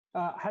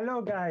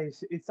Hello,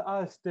 guys. It's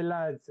us, the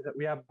lads.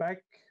 We are back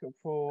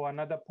for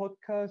another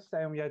podcast,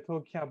 and we are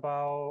talking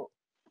about.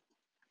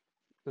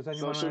 Does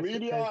anyone Social want to say?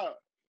 media.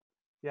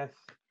 Yes.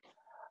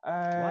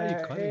 Why are you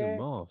cutting him Here.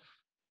 off?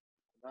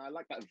 I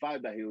like that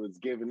vibe that he was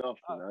giving off.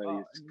 He's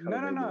kind No,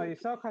 of no, made no. me.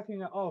 It's not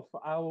cutting it off.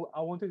 I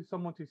wanted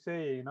someone to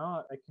say,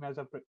 like as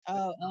a.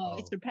 Oh, it's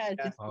Oh, prepared.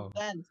 Yeah. It's oh,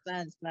 planned.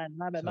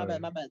 My bad, sorry,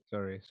 my bad.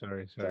 sorry.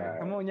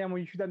 Come on, Yamo.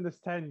 You should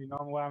understand.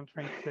 What I'm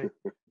trying to say.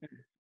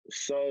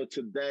 So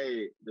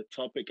today, the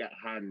topic at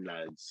hand,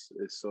 lads,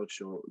 is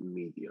social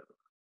media.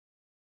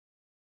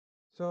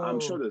 I'm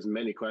sure So there's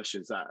many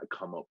questions that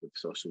come up with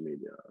social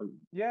media.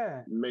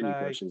 yeah, Many like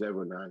questions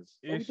everyone has.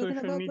 What we is talking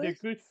social about, media boys?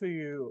 good for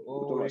you, We're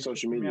talking or about is social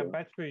social media media.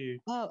 bad for you?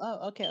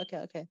 Okay.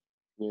 I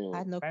Yeah.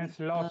 had no clue. And it's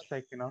lost,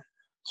 like.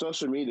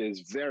 Social media is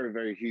very,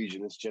 very huge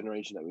in this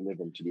generation that we live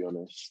in, to be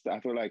honest. I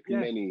feel like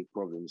Yes, many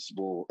problems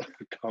will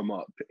come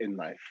up in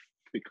life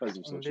because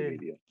of social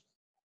indeed. media.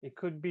 It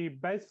could be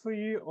bad for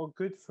you or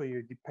good for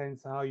you.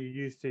 Depends how you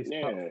use this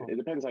Yeah, platform. it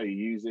depends how you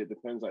use it.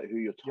 Depends like who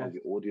your Yes,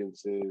 target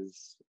audience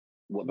is,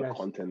 what the yes.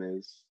 content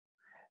is.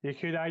 You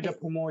could either Hey,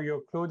 promote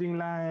your clothing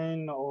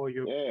line or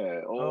your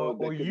Yeah, or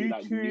there or could be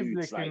like YouTube,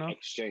 nudes like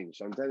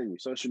exchange. I'm telling you,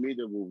 social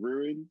media will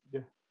ruin.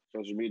 Yeah,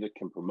 Social media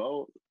can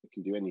promote. It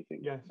can do anything.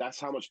 yes, That's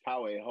how much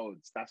power it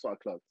holds. That's what I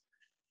clocked.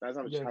 That's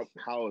how much yes,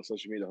 power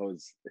social media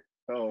holds.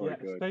 Oh my yeah.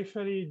 god.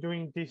 Especially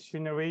during this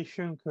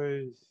generation,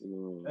 because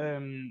Mm.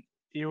 um,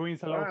 it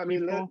ruins a Well, lot I of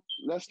mean, people.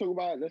 let's talk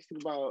about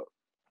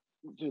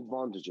the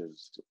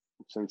advantages.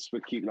 Since we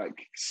keep like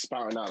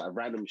spouting out like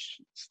random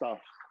stuff,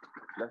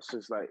 let's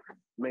just like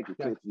make it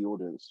clear Yes. to the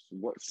audience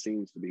what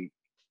seems to be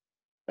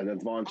an I'm gonna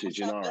advantage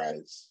in start our first.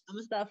 eyes. I'm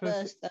gonna start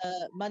First,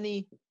 first.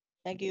 Money.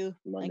 Thank you.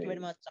 Thank you very Money.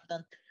 much. I'm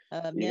done.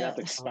 You're gonna have Yeah.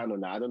 to expand on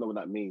that. I don't know what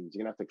that means.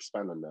 You're gonna have to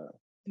expand on that.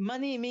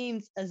 Money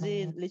means as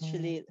in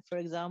literally, for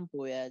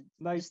example, yeah,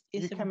 like just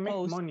you Instagram can make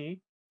post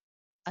money.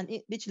 and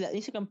literally an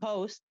Instagram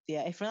post.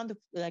 Yeah, if Ronaldo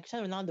like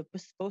Cristiano Ronaldo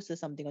posted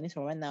something on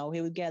Instagram right now,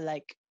 he would get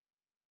like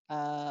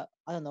I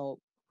don't know,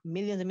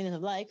 millions and millions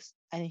of likes,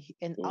 and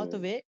out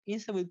of Mm. it,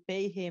 Insta will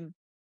pay him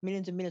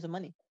millions and millions of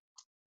money.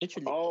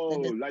 Literally. Oh,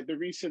 like the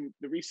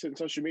recent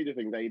social media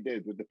thing that he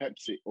did with the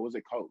Pepsi, or was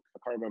it Coke? I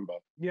can't remember.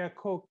 Yeah,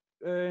 Coke.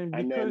 And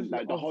then Because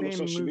like the of whole of them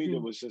social media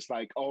moving. was just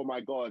like, oh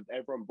my god,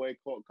 everyone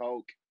boycott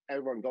Coke,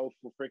 everyone go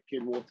for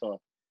freaking water.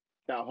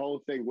 That whole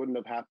thing wouldn't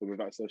have happened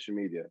without social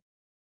media.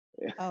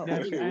 Oh, I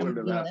Yes, did. It I wouldn't didn't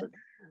have know and that. happened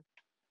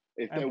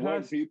if and there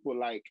weren't plus people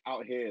like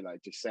out here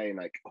like just saying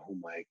like, oh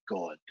my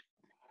god,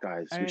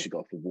 guys, we and should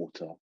go for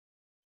water.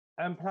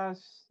 and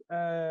plus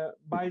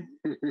by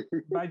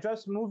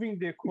just moving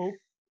the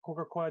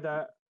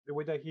Coca-Cola the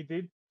way that he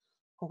did,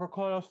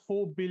 Coca-Cola lost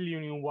 4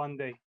 billion in one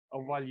day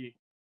of value.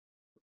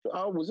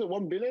 Oh, was it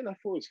 1 billion? I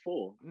thought it was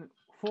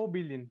 4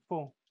 billion,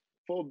 4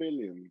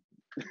 billion.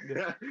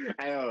 yes.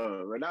 I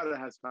know Ronaldo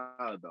has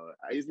power though.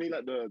 Isn't he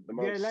like the Yeah,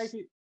 most? like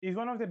he's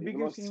one of the He's the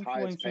biggest most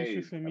highest influencers in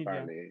paid social media.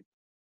 apparently.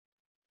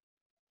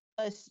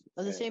 Plus,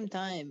 at the Yeah. same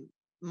time,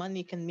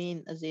 money can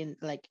mean as in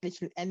like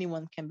literally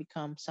anyone can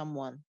become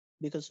someone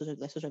because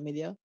of social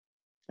media.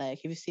 Like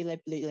if you see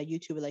like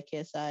YouTuber like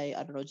KSI,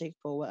 I don't know, Jake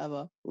Paul,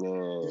 whatever.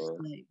 Just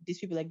Yeah. like these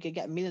people like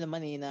get millions of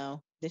money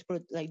now. Jake Paul,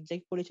 like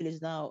Jake Paul literally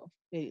is now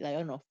like I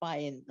don't know,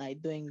 fighting,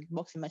 like doing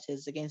boxing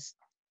matches against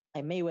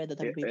like Mayweather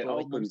type of It people. You know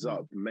what I'm opens up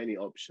saying? many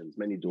options,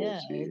 many Yeah,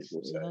 doors for you. it's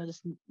We'll say,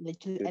 just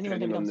literally anyone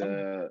can depending on become someone.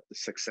 the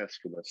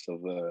successfulness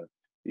of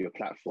your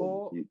platform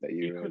Or that it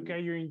you're could in.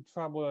 get you in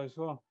trouble as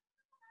well.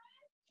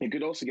 It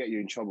could also get you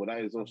in trouble. That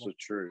In is also trouble.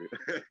 true.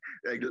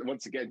 Like,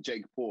 once again,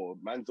 Jake Paul,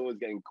 man's always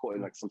getting caught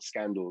in like some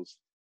scandals,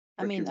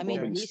 I mean, freaking Yeah.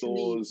 robbing recently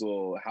stores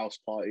or house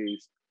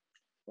parties.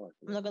 Fuck,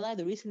 I'm not gonna lie,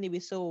 though, recently we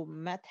saw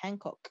Matt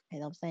Hancock, you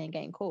know what I'm saying,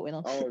 getting caught, you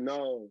know. oh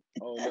no!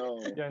 Oh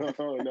no! Yes.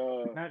 Oh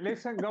no! Now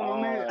listen,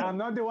 government. Ah, I'm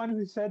not the one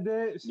who said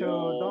it,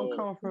 so don't yo,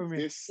 come for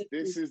me.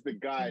 this is the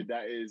guy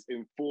that is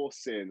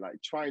enforcing,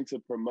 like trying to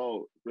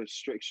promote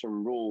restriction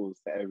rules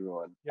to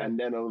everyone, Yes. and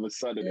then all of a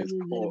sudden it's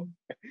caught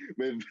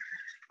with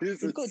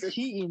his He's got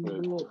cheating,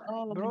 assistant. bro.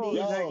 Oh my Bro, days.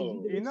 like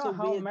Yo, you It's know so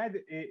how weird. mad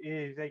it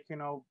is, like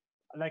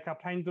like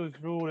applying those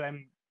rules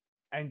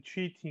and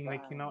cheating,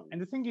 fam.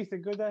 And the thing is,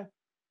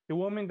 the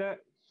woman that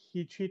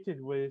he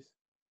cheated with,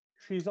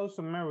 she's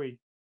also married.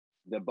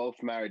 They're both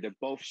married. They're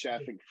both share,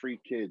 I think, 3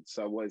 kids.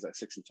 So what is that?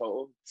 Six in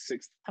total.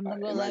 Six. I'm not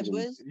gonna lie, Imagine.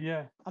 boys.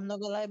 Yeah, I'm not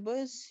gonna lie,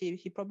 boys.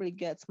 He probably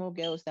gets more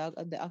girls than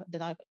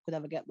I could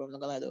ever get, bro. I'm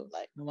not gonna lie though.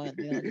 Like, no mind,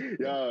 you know.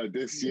 Yo,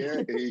 this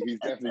year he's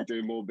definitely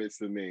doing more bits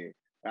than me.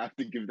 I have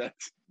to give that.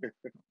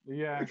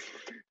 yeah. I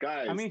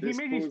Guys, mean, he this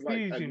made his feels like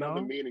peace,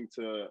 another meaning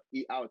to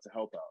eat out to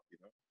help out.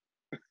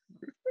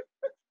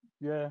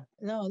 Yeah,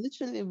 No,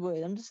 literally,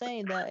 boys. I'm just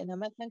saying that in a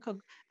Matt Hancock.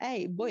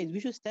 Hey, boys, we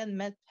should send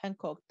Matt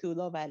Hancock to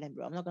Love Island,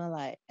 bro. I'm not gonna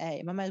lie.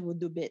 Hey, my man will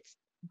do bits.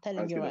 I'm I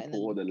telling was you gonna right put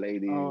all now. the oh,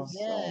 ladies. Oh,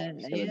 Yeah,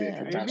 it's gonna be a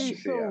yeah. it'd be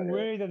catastrophe so out here.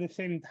 weird at the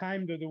same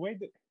time, though. The way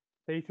that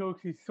they talk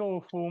is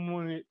so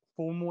formal,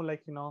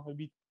 like it'd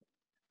be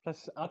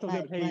just out of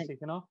the place, Like,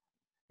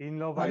 in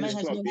Love my I man just Island.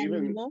 has no clocked money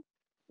even anymore.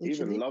 even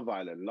Literally. Love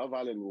Island. Love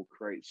Island will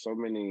create so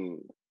many.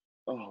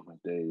 Oh my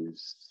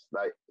days!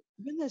 Like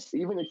To be honest,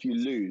 even if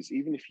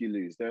you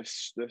lose,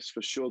 there's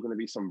for sure going to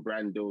be some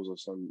brand deals or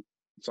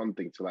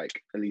something to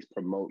like at least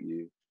promote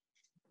you.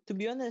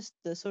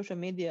 the social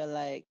media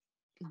like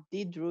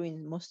did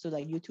ruin most of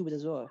like YouTubers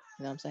as well.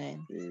 You know what I'm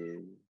saying?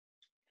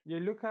 You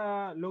look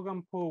at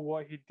Logan Paul,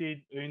 what he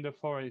did in the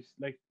forest.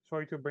 Like,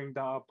 sorry to bring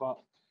that up, but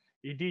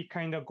he did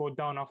kind of go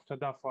down after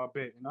that for a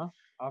bit, you know.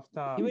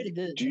 After He really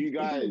did. Do you He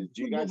guys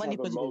put money have a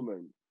positive.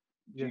 moment?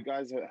 Do you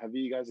guys have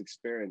you guys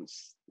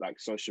experienced like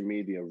social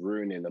media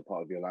ruining a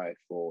part of your life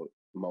or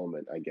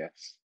moment? I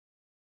guess.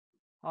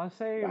 I'll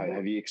say, Like,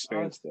 have you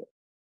experienced it?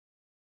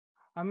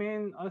 I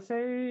mean, I'll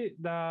say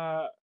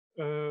that.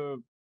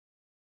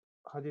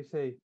 How do you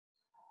say?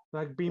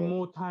 Like, being Yeah.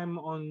 more time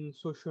on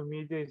social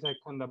media is like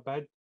kind of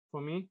bad for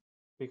me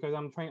because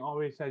I'm trying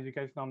always, as you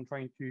guys know, I'm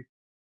trying to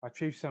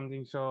achieve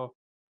something. So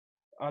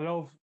a lot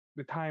of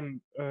the time,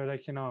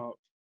 like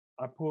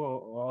I put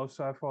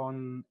also effort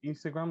on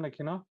Instagram, like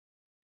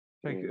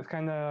like Mm. it's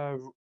kind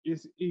of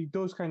it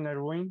does kind of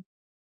ruin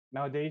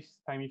nowadays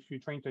time if you're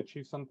trying to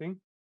achieve something.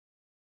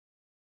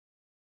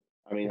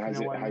 I mean, If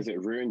you know what I has it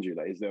ruined you?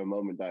 Like, is there a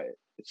moment that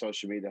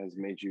social media has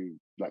made you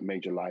like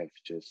made your life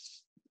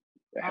just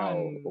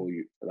hell, or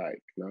you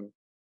like no?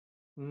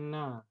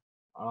 Nah,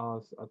 I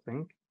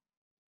think.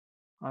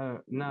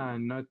 Nah,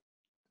 not.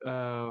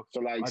 So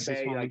like, At this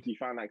say like moment. you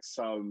found like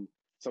some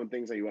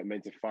things that you weren't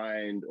meant to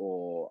find,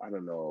 or I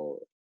don't know,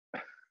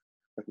 I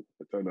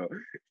don't know.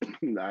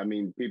 I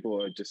mean,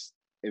 people are just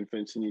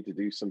influencing you to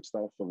do some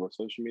stuff over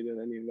social media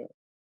and any of that.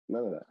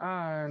 None of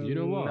that. You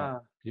know what? Nah.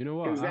 You know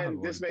what? Because I have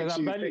then this one. makes I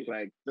you barely- think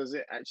like, does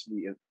it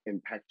actually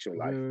impact your Wait,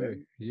 life wait, wait.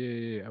 then?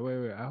 Yeah.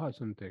 Wait. I heard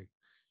something.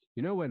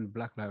 You know when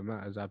Black Lives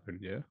Matter happened,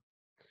 yeah?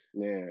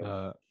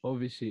 Yeah.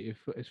 Obviously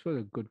it's for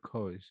a good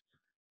cause,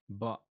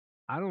 but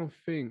I don't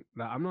think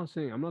that I'm not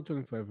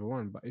talking for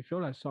everyone, but I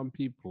feel like some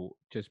people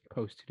just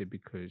posted it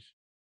because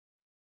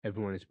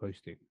everyone is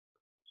posting.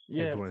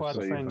 Yeah, Everyone's for So the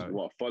posting you friends. about it.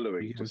 what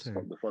following? You get what I'm Just saying?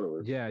 stop the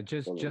followers. Yeah,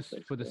 just Followers,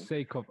 for the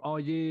basically. sake of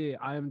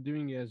I am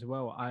doing it as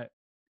well. I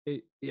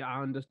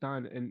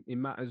understand, and it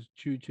matters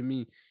true to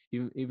me,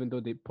 even though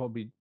they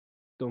probably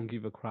don't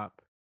give a crap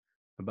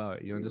about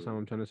it. You understand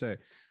what I'm trying to say?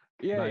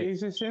 Yeah, Like,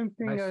 it's the same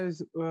thing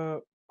that's-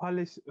 as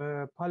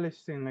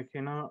Palestine. Like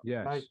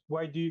Yes. like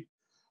why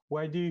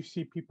do you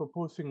see people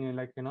posting it?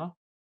 Like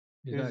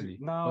is Exactly.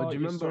 now Do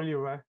you it's remember? really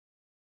right.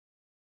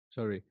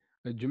 Sorry.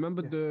 Do you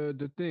remember Yeah.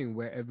 the thing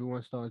where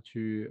everyone started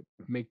to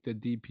make the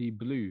DP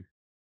blue?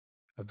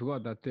 I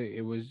forgot that thing.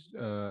 It was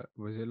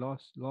it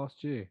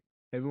last year?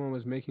 Everyone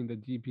was making the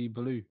DP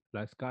blue,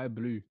 like sky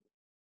blue.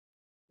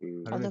 I I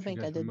don't know don't if you think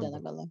I guys did that. remember.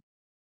 I'm gonna lie.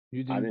 You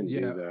I didn't, didn't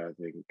yeah. do that. I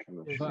think. I'm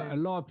not It's sure. But a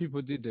same. lot of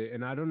people did it,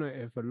 and I don't know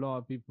if a lot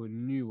of people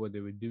knew what they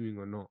were doing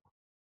or not,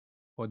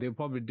 or they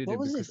probably did What it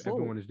was it because for?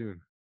 everyone is doing.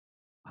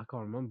 I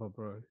can't remember,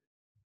 bro.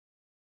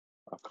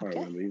 I can't Okay.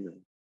 remember either.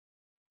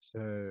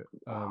 So,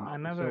 I so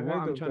never what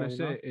heard I'm of trying that. to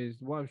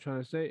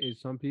say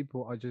is, some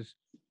people are just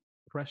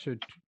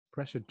pressured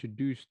to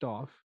do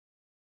stuff,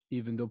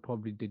 even though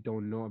probably they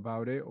don't know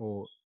about it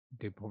or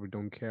they probably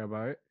don't care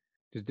about it.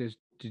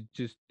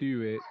 Just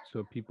do it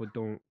so people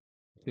don't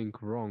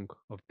think wrong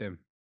of them.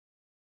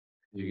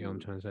 You get what I'm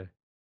Mm. trying to say?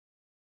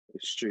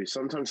 It's true.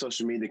 Sometimes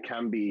social media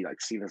can be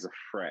like seen as a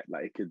threat.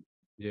 Like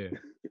Yeah.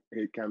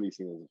 it can be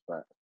seen as a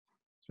threat.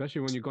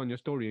 Especially when you go on your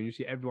story and you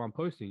see everyone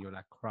posting, you're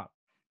like, crap.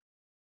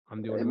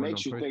 I'm the only It one makes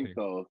not you posting. think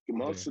though.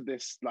 Most of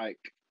this like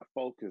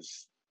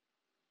focus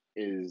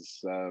is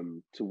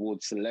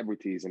towards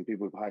celebrities and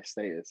people with high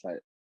status, like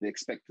the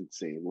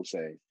expectancy, we'll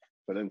say,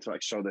 for them to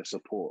like show their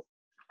support.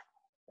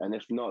 And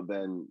if not,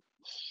 then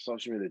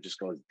social media just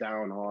goes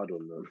down hard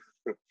on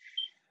them.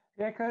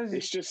 Yeah, because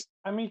It's just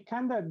I mean,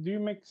 kind of do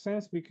make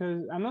sense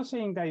because I'm not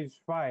saying that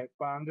it's right,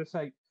 but I'm just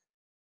like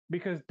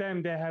because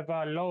them they have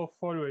a lot of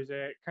followers,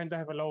 they kind of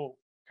have a lot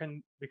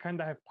they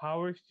kind of have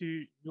powers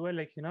to do it,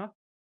 like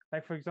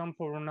like for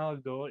example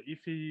Ronaldo, if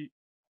he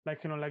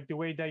like like the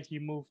way that he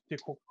moved the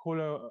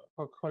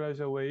Coca-Cola's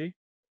away,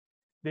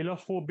 they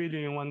lost 4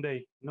 billion in one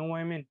day. You know what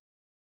I mean?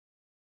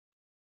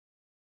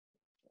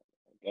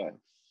 yeah.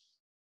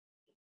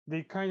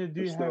 They kind of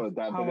do It's have still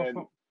that, power.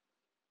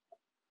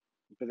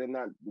 but then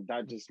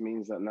that just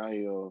means that now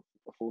you're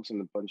forcing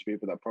a bunch of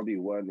people that probably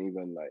weren't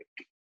even like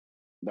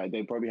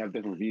they probably have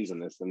different views on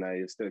this, and now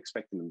you're still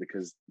expecting them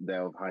because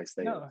they're of high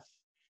status. No,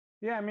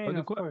 yeah, I mean, the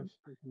of course.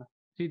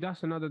 See,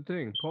 that's another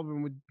thing.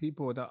 Problem with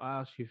people that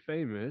are actually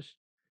famous,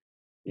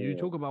 you Yeah.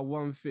 talk about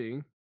one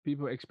thing,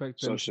 people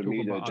expect them Social to talk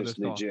media about other just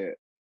stuff. legit.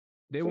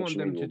 They want Social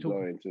them media to will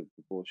talk. blow into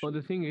proportion. But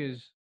the thing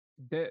is,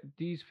 that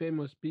these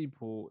famous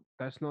people,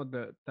 that's not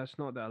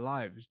their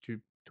lives to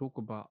talk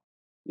about.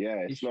 Yeah,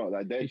 it's issue- not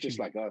like they're issue. just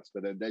like us,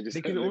 but they're just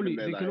They can living only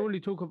their they can like, only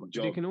talk about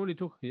job. they can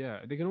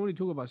only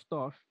talk about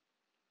stuff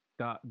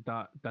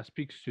that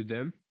speaks to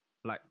them,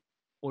 like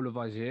all of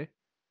us here.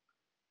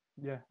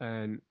 Yeah.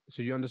 And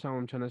so you understand what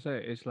I'm trying to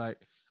say? It's like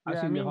I Yeah,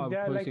 I seen mean, Yahab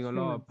they're like posting a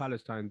lot of humans.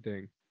 Palestine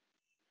thing.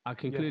 I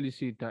can Yeah. clearly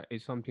see that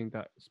it's something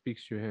that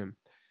speaks to him.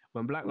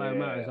 When Black Lives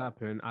Matter Yeah.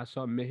 happened, I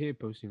saw Mihir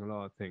posting a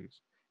lot of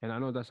things, and I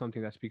know that's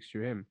something that speaks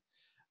to him.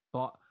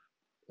 But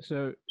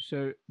So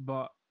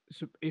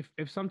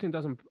if something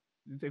doesn't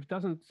if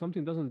doesn't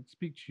something doesn't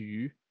speak to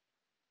you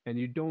and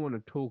you don't want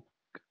to talk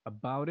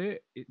about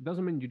it, it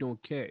doesn't mean you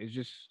don't care. It's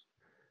just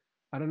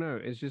I don't know.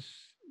 It's just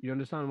you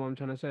understand what I'm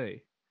trying to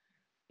say.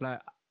 Like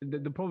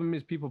the problem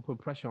is people put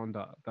pressure on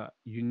that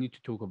you need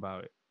to talk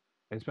about it,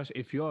 and especially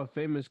if you're a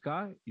famous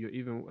guy, you're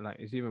even like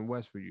it's even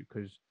worse for you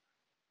because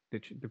they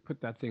put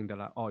that thing that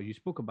like oh you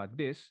spoke about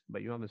this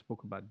but you haven't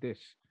spoke about this.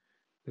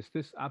 There's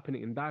this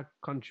happening in that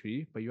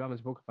country, but you haven't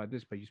spoken about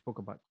this, but you spoke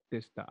about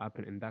this that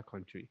happened in that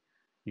country.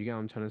 You get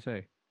what I'm trying to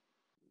say?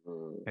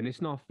 And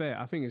it's not fair.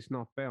 I think it's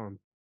not fair on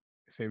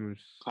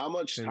famous How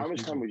much famous time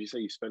people. would you say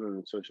you spend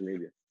on social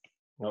media?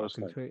 Well, I Most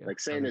can time. tell you, Like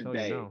I saying can a tell you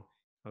day. now.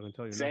 I can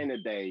tell you Saying now. a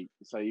day.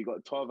 So you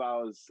got 12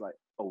 hours like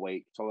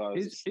awake, 12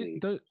 hours Is it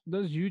asleep.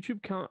 does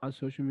YouTube count as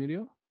social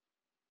media?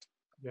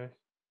 Yes.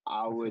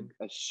 I I would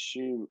think.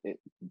 assume it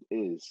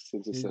is,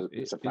 since it's a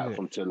Is it?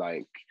 platform to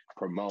like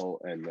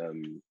promote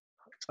and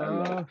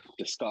like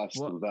discuss,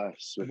 what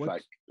converse with what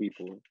like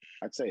people.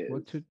 I'd say it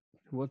what is. to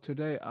what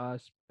today I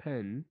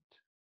spent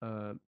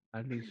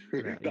at least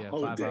The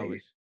whole 5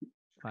 hours. day.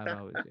 5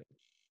 hours, yeah.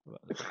 Well,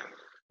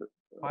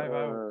 5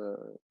 hours.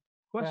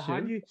 How do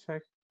question. you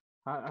check?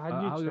 How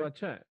do you How do I check?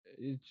 check?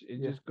 It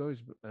Yeah. just goes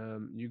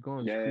you go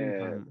on screen Yeah,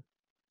 time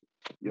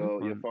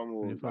your on phone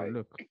will your phone. like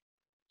Look,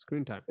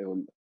 screen time. it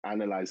will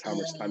analyze how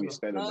much time you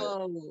spend on it.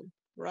 Oh,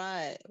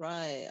 right.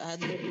 I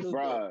had no clue,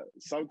 bro. Bruh,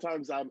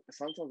 sometimes I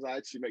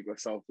actually make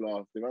myself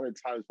laugh. The amount of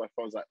times my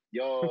phone's like,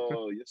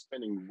 yo, you're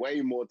spending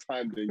way more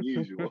time than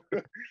usual.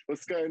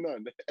 What's going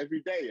on?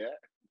 Every day, yeah?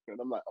 And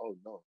I'm like, oh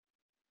no,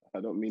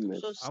 I don't mean I'm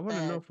this. so I want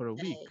to know sad. for a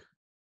week.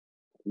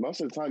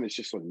 Most of the time it's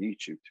just on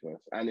YouTube to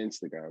us and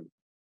Instagram.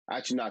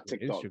 Actually not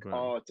TikTok. Instagram.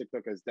 Oh,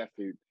 TikTok has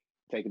definitely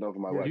taken over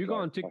my Yeah. work You go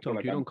life. on I feel TikTok,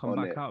 like you I'm don't come on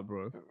back it. out,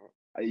 bro.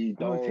 You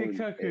Oh, don't.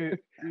 TikTok is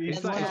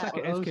It's one like of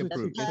an escape also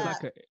room. It's cat.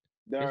 like a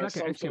There it's are like an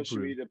some escape social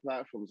room. media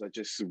platforms that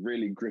just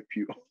really grip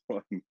you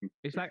on.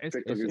 It's like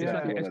TikTok it's is like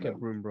definitely an one of escape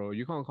them. room, bro.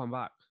 You can't come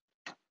back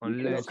You cannot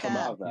unless come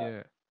out of that.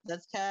 yeah.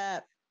 That's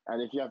cap.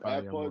 And if you have Oh,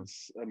 yeah, man.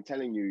 AirPods, I'm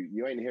telling you,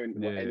 you ain't hearing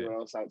what Yeah. anyone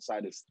else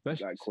outside is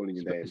Especially, like calling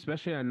your name.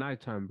 especially at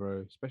nighttime,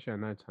 bro. Especially at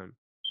nighttime.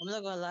 I'm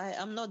not gonna lie,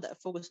 I'm not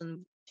that focused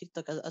on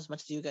TikTok as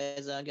much as you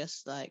guys are. I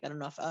guess like I don't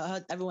know if I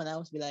heard everyone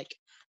else be like,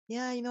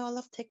 yeah, I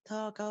love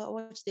TikTok. I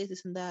watch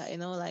this and that.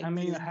 Like I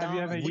mean, really have you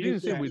down ever on We the didn't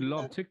used say it? we and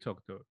love that.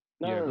 TikTok though.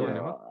 No, Go on, Yeah.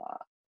 Neha.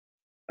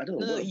 I don't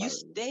know No, what you about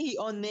it. stay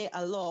on it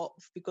a lot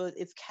because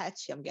it's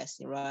catchy. I'm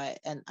guessing, right?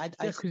 And Yeah,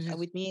 because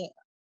with me,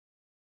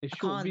 it's I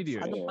short can't. I videos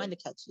don't Yeah. find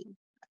it catchy.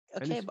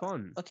 and Okay, it's but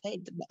fun.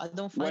 okay, I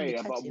don't find Wait,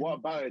 it but catchy. what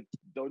about it?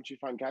 Don't you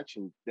find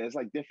catching? There's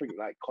like different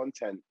like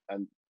content,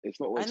 and it's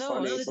not I always know,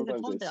 funny. this is the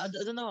Sometimes content.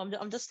 it's I don't know.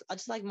 I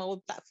just like my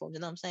old platforms. You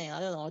know what I'm saying? I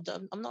don't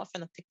know. I'm not a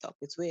fan of TikTok.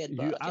 It's weird,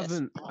 but You I guess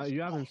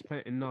haven't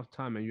spent enough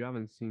time and you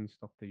haven't seen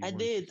stuff that you I want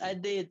to did. see. I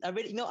did. I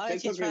really, I actually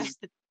TikTok tried. is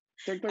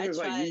TikTok I is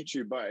like tried.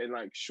 YouTube, but in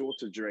like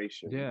shorter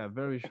duration. Yeah,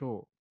 very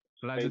short.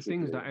 Like the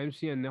things Basically. that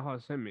MC and Neha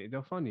sent me,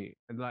 they're funny.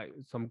 And like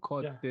some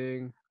COD Yeah.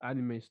 thing,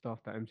 anime stuff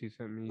that MC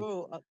sent me.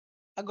 Bro,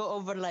 I go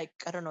over like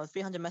I don't know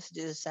 300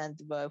 messages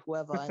sent by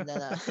whoever, and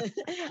then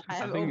I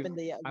haven't think opened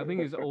it yet. I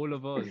think it's all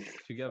of us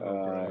together,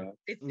 bro.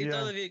 It's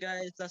all Yeah. of you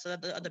guys plus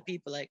other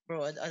people. Like,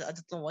 bro, I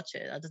just don't watch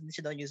it. I just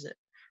don't use it.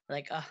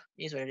 Like,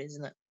 here's what it is,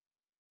 isn't it?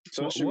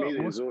 Social What-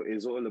 media what-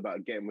 is all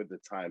about getting with the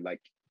time.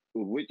 Like,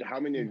 how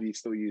many of you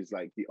still use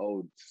like the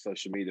old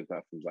social media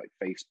platforms like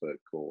Facebook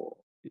or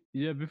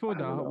Yeah, before I that,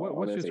 don't know, I what's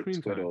wanna your say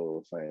screen Twitter time?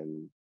 or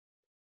something?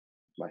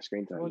 My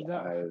screen time. Well,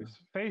 that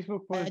I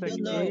Facebook I was like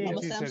don't know. I'm a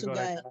ages Samsung ago.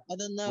 guy. Like, I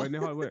don't know Wait,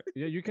 Neha, wait.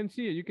 Yeah, you can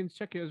see it. You can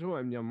check it as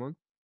well, Yaman.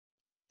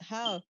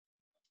 how.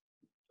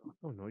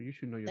 Oh no, you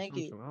should know your Thank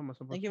Samsung. you. How am I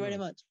supposed Thank to you very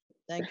know? much.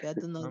 Thank you. I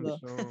don't know, bro.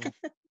 Samsung.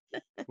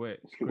 Wait,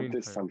 what screen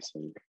is time.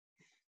 Samsung?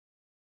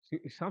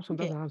 Samsung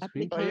Okay, doesn't have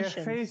screen oh time. yeah,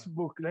 applications.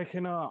 Facebook. Like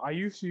I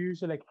used to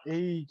use it like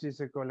ages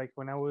ago. Like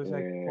when I was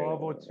like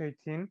 12 or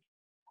 13,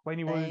 when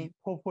it was Same.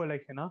 popular.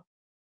 Like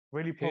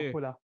really Here.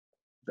 popular.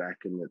 Back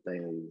in the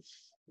days.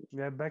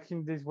 Yeah, back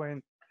in this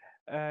when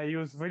it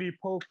was very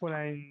popular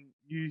and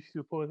you used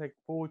to post like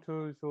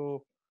photos or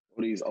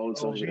All these old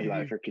Oh, social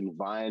like really? freaking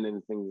Vine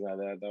and things like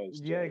that. That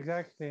was yeah, just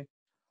exactly.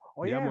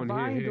 Oh Yeah, yeah, man, here,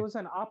 Vine. here. There was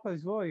an app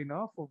as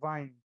well, for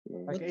Vine.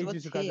 Like What's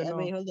ages ago. I here? don't know.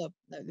 Wait, hold up.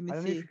 Let me I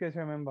don't know if see. you guys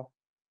remember.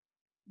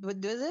 What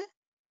does it?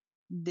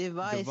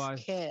 Device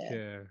Device care.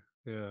 care.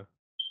 Yeah.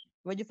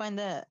 Where'd you find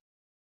that?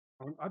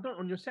 I don't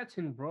on your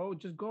setting, bro.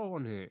 Just go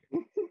on here.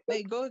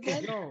 Wait, go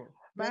again. Yo,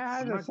 Man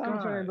has my a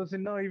Samsung guy. and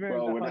doesn't know even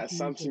bro. When how that to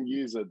use it. Samsung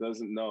user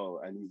doesn't know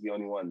and he's the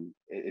only one,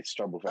 it's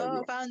trouble for Oh,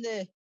 everyone. found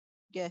it.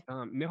 Okay.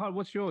 Nihal,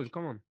 what's yours?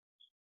 Come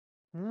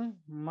on.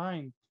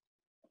 Mine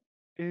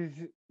is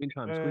Screen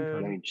time.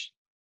 Let um me ch-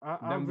 Then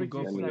we'll average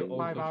go is for me- your like old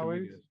 5 social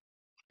hours. media.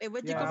 Hey,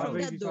 where'd you Yeah, go from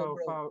average that is though,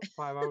 bro?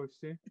 5 hours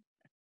too.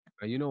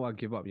 You know I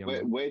give up, yeah.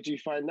 man. where do you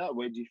find that?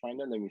 Where do you find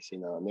that? Let me see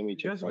now. Let me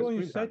check. Just What's go in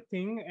screen time?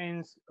 setting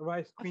and write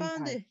I screen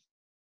found time.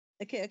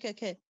 it.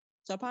 Okay.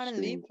 So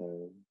apparently, Screen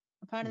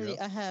time. Yeah.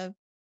 I have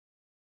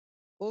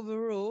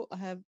overall I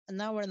have an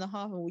hour and a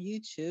half on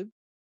YouTube.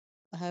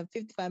 I have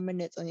 55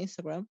 minutes on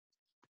Instagram.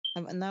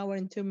 have an hour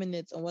and 2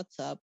 minutes on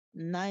WhatsApp,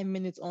 9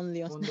 minutes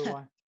only on Wonder Snap,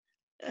 why.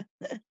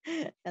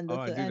 and Oh,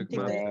 that's I do and the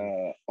math.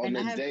 TikTok. On And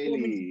I a have 4 minutes of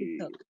daily,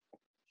 TikTok.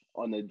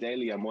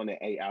 I'm on it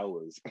 8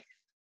 hours.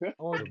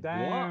 Oh What?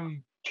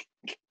 damn.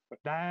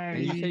 Damn.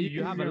 And you say you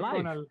use have a your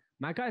phone life.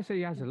 My guy said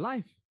he has a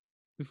life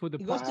before the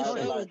It pot goes I to have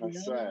a show, life. I you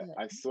know, swear.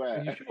 I Are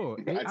swear. you sure?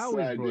 I 8 swear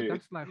hours, I bro. do.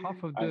 That's like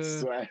half of I the.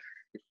 swear.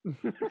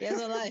 he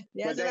has a life.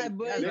 He has But a life, then,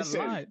 boy. He has a listen,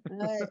 life.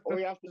 Alright, or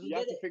you let's have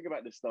get to it. think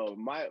about this though.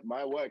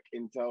 My work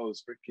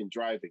entails freaking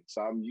driving,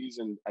 so I'm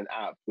using an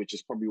app, which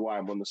is probably why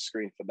I'm on the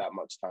screen for that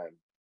much time.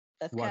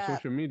 That's What cap.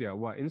 social media?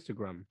 What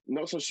Instagram?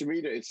 Not social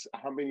media. It's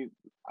how many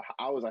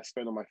hours I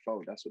spend on my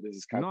phone. That's what this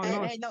is No,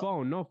 calculating. no Hey, no.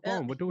 phone, no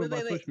phone. We're talking Wait, about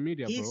wait, wait. social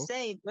media, He's bro.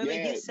 saying, Yeah,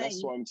 he's that's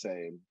saying, what I'm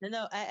saying.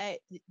 no,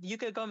 you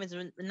could comments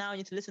now. You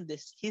need to listen to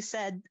this. He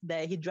said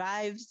that he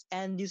drives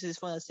and uses his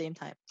phone at the same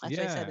time. That's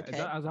what he said. Okay.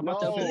 I was about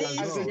to No, say that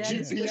please, as as a well.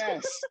 yes. Yeah.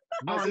 GPS.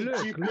 No, As a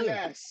look.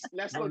 GPS.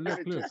 Let's No, not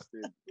get look. it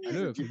twisted. As a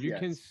Look, you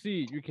can GPS.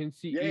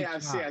 see, Yeah, each yeah, I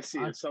app. see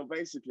it. So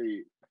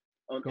basically,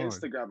 on Go on.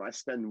 Instagram, I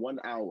spend 1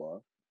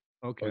 hour.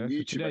 Okay, On so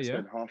YouTube, today, I yeah,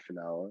 spend half an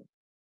hour.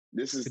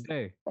 This is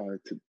today.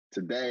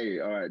 today.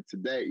 All right,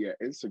 today. Yeah,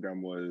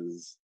 Instagram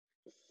was.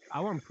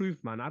 I want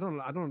proof, man. I don't.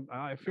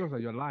 It feels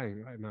like you're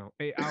lying right now.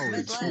 8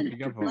 Man's hours lying.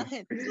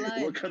 altogether. He's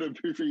lying. What kind of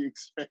proof are you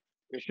expecting?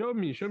 Show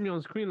me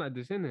on screen like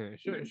this, innit?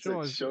 Show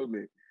us. Show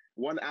me.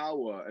 1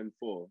 hour and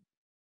 4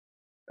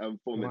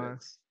 Why?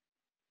 minutes.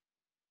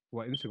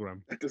 What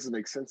Instagram? That doesn't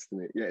make sense to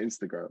me. Yeah,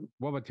 Instagram.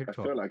 What about I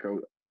TikTok? feel like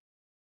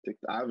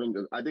I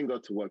didn't go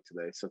to work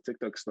today, so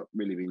TikTok's not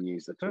really being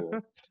used at all.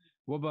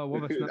 what about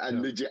And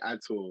Snapchat? legit at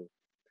all.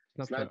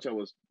 Snapchat. Snapchat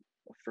was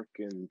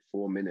freaking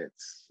 4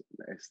 minutes.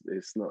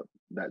 It's not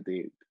that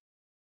deep.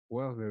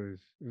 Well, there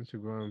is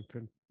Instagram,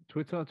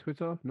 Twitter,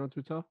 not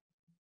Twitter.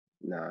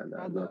 Nah,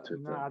 not Twitter.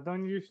 Nah, I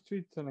don't use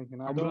Twitter. Like, you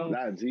know, I Tumblr? don't.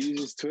 Lads, he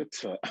uses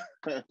Twitter.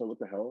 What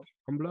the hell?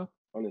 Tumblr.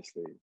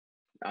 Honestly,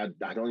 I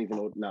don't even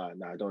know. Nah,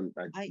 I don't.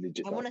 I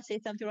legit I don't. want to say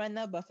something right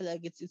now, but I feel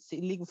like it's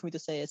illegal for me to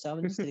say it, so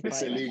I'm just stay quiet.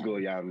 It's right illegal,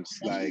 Yams.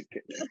 Like,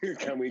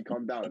 can we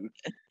calm down,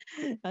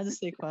 now. I'll just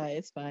stay quiet.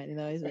 It's fine. You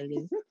know, it's what it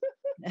is.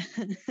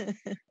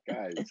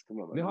 guys?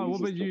 Come on, man. Nihal, He what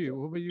about uses you? Twitter.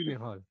 What about you,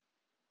 Nihal?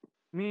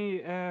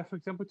 Me, for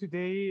example,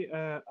 today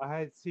I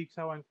had 6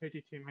 hours and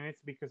 32 minutes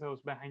because I was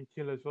behind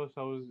chill as well,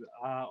 so I was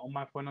on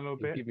my phone a little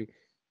bit.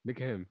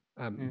 Look at him.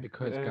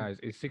 Because guys,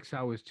 it's 6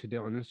 hours today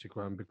on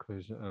Instagram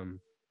because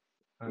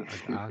I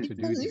had to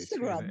do On this.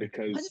 Instagram?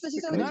 Because How's it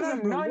 6 hours No, Instagram,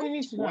 no, bro? not What? in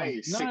Instagram.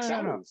 wait, No, 6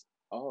 no, no, hours.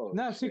 Oh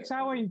no, shit. 6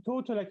 hours in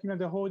total, like, you know,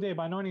 the whole day,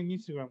 but not in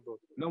Instagram, bro.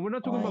 No, we're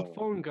not talking about Oh.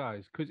 phone,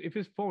 guys. Because if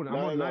it's phone, I'm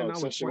No, on 9 hours.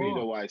 social straight.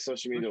 media wise,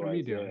 social media Social wise,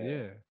 media,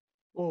 yeah.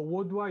 Or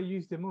what do I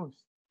use the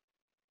most?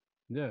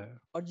 Yeah.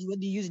 Or what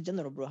do you use in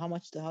general, bro? How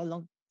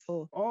long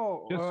for?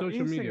 Oh, Just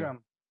social Instagram. media.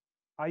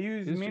 I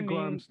use Instagram, mainly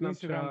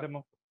Instagram Snapchat. the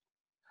most.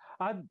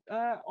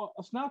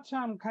 Snapchat,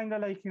 I'm kind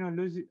of like, you know,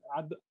 losing.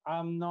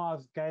 I'm not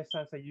as guys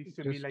as I used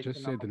to be. Like, Just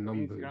you say know, the on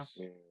numbers. Instagram.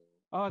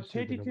 Yeah. Just say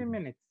the 32 numbers.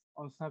 minutes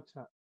on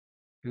Snapchat.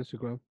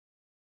 Instagram.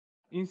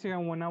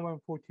 Instagram 1 hour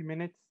and 40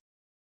 minutes.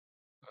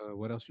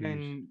 What else you use?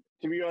 And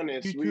To be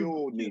honest, we YouTube-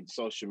 all need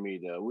social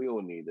media. We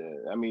all need it.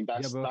 I mean,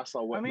 that's but- that's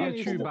our way. I mean, Yeah,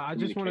 it's- true, form but of I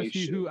just want to see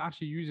who communication.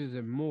 actually uses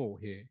it more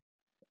here.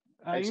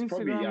 It's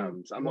probably Instagram.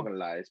 Yams. I'm not gonna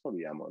lie. It's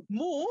probably Yamon.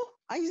 More?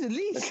 I use the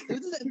least.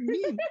 What does that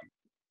mean?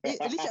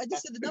 At least I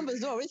just said the numbers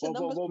as well. I said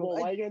numbers, bro.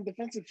 Why are you getting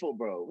defensive for,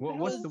 bro?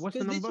 What's the Because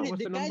number? literally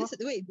What's the guy number?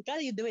 that- wait,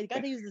 the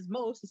guy that uses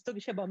most is talking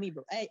shit about me,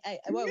 bro. Hey,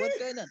 what's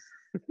going on?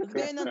 What's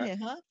going on here,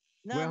 huh?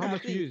 No, Wait, how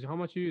much you please. use? How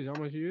much you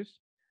use?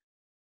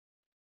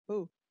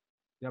 Who?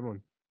 Yeah,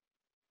 man.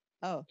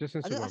 Oh, Just I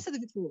Instagram. said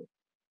it before.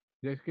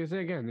 Yeah, can you say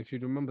again if you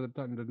remember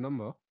the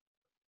number.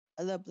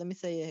 Let me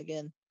say it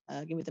again.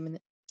 Give me a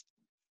minute.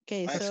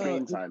 Okay, My so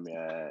screen time,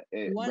 yeah,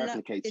 it one-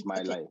 replicates my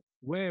okay. life.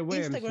 Wait,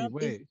 Instagram MC,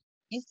 wait.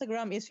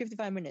 Instagram is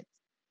 55 minutes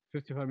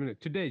 55 minutes.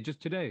 Today, just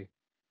today.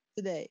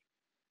 today.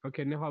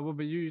 Okay, Nihal, what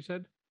about you? You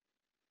said?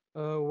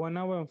 1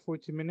 hour and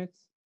 40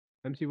 minutes.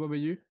 MC, what about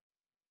you?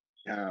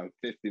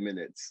 50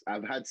 minutes.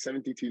 I've had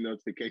 72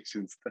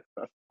 notifications.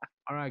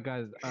 All right,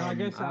 guys. I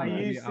guess I have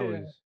 3 use,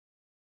 hours.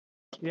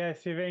 Yeah,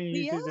 Sylvain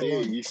uses Yeah. the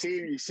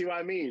See, most. you see what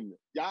I mean?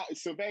 Yeah,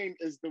 Sylvain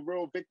is the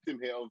real victim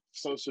here of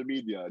social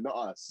media, not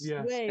us.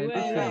 Yeah. Wait, And wait,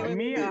 listen, wait, wait,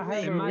 me, wait, I have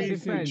wait. In a my reason.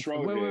 defense,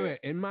 Troll wait, here.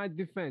 In my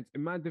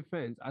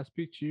defense, I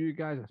speak to you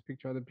guys. I speak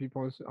to other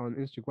people on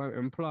Instagram,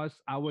 and plus,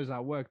 I was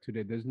at work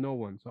today. There's no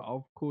one, so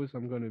of course,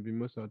 I'm gonna be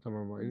most of the time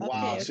on my Instagram.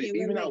 Wow. Okay, So wait,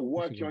 even wait. at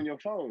work, Instagram. you're on your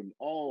phone.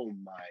 Oh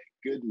my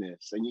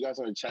goodness. And you guys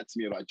want to chat to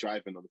me about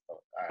driving on the phone.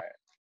 All right.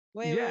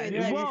 Wait, Yeah, wait, wait. Yeah,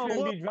 like, you whoa,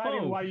 shouldn't be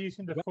driving whoa. while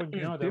using the phone, you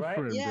That know is that, right?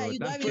 different, Yeah, bro. you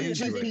That's driving in the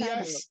dangerous. first time,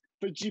 GPS,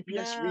 for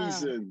GPS Nah.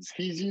 reasons.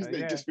 He's using it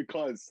Yeah. just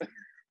because.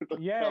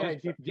 Yeah, Yeah,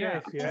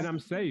 GPS, yeah. and I'm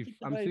safe.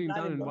 I'm Very sitting down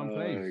valid, in bro. one Oh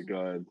my place.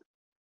 god.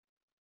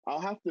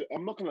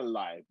 I'm not gonna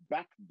lie.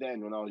 Back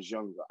then when I was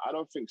younger, I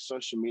don't think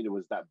social media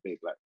was that big.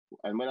 Like,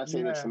 and when I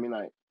say this, I Yeah. mean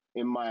like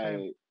in my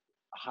Same.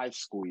 high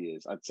school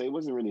years, I'd say it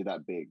wasn't really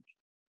that big.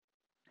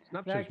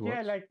 Snapchat's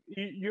what? like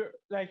you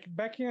like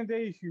back in the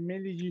days, you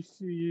mainly used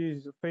to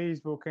use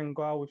Facebook and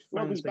go out with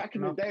No, because friends, like back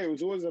in the day, it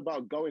was always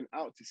about going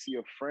out to see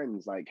your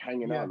friends, like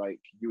hanging yeah, out. Like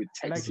you would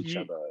like text each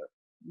you other.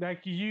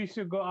 like you used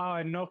to go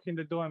out and knock in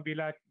the door and be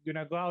like, "You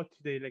gonna go out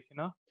today?" Like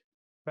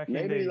back in the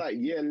Maybe days. like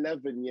year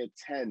 11, year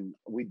 10,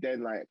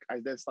 I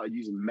then started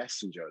using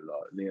Messenger a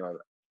lot,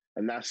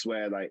 and that's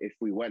where like if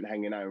we went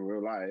hanging out in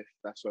real life,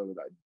 that's where we're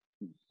like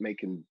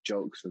making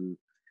jokes and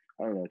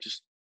I don't know,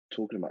 just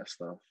talking about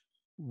stuff.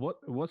 What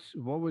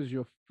was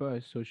your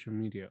first social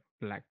media?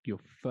 Like your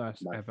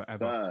first My ever? Like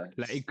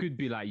first, it could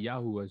be like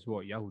Yahoo as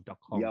well,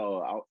 Yahoo.com.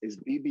 is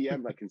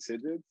BBM like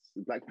considered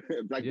Yeah,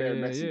 BlackBerry yeah,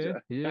 yeah,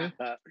 Messenger? yeah.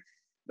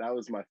 That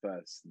was my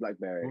first What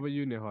BlackBerry. about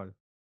you, Nihal?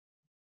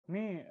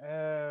 Me,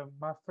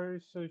 my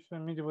first social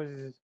media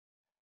was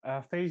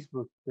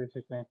Facebook,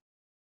 basically.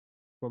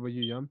 What about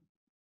you, Yam?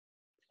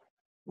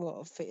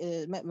 Well,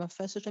 my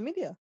first social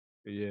media.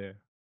 Yeah,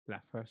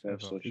 like first First ever.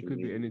 It social could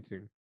be media.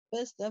 anything.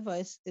 First ever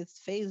is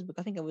it's Facebook.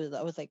 I think I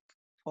was like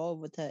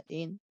 12 or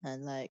 13,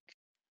 and like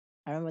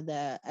I remember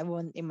that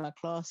everyone in my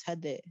class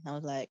had it. And I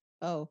was like,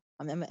 oh,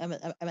 I'm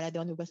like the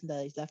only person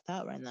that is left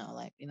out right now.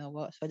 Like, you know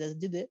what? So I just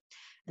did it,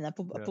 and I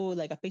Yeah. put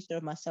like a picture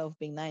of myself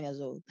being 9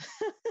 years old.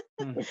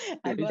 Hmm.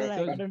 I got like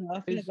I does- don't know.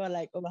 I think I it's- got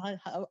like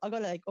I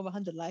got like over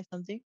 100 likes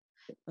something.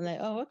 I'm like,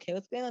 oh, okay,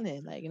 what's going on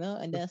here? Like, you know,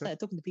 and then I started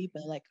talking to people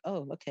and like,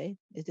 oh, okay,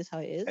 is this how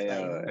it is? Like,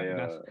 you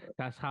know,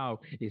 That's how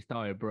it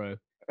started, bro.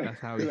 That's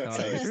how it That's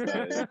how it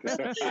started.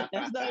 started.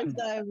 that's not it,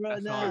 started, bro.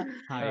 That's Nah,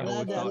 how it all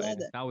ladder, started.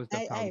 ladder. That was the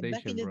Back in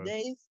foundation, the bro.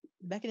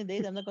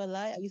 days, I'm not gonna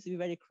lie, I used to be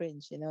very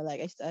cringe. You know, like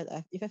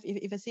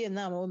if I see it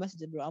now, my old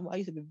messages, bro. I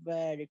used to be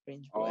very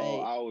cringe, bro. Oh,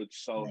 I would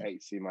so Like,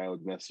 hate seeing my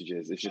old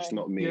messages. It's just like,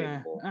 not me Yeah,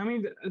 anymore. I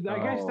mean, I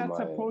guess Oh that's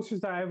a my.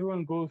 process that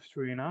everyone goes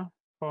through,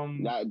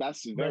 from That's back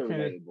very in the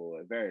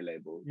relatable. Very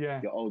relatable.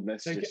 yeah. Your old Like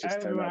messages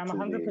just turn everyone, out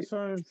I'm to be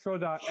 100% sure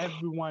that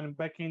everyone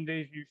back in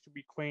days used to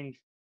be cringe.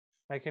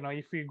 Like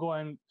if we go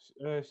and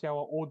see our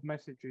old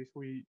messages,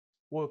 we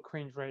will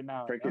cringe right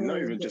now. freaking not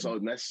even just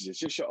old messages,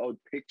 just your old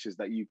pictures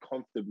that you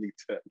comfortably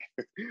took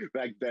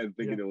back then,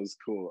 thinking it was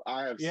cool.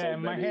 I have Yeah, so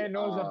and my many. hair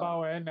knows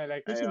about it, and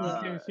like listen, you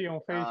can see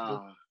on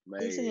Facebook.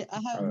 listen, mate. I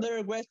have no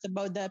regrets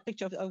about that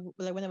picture of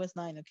like when I was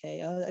 9.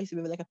 Okay, I used to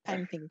be like a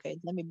painting. Okay,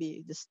 let me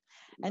be just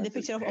and the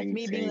That's picture just of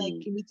me being like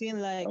painting.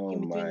 Oh in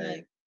between my.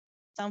 like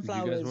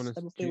sunflowers.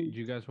 Do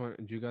you guys want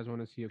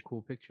to see a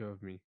cool picture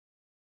of me?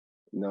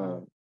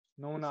 No.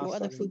 No one What asked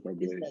other us. food is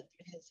Probably. that?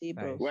 You can see,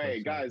 bro. Hey, so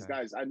Wait, sad,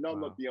 guys, I know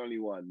I'm Wow. not the only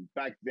one.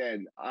 Back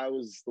then, I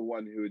was the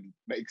one who would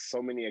make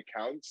so many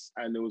accounts,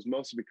 and it was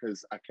mostly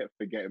because I kept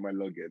forgetting my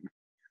login.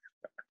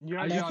 You're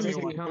I the used to only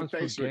make one. accounts for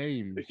Facebook.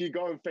 games. If you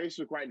go on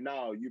Facebook right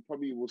now, you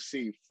probably will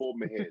see 4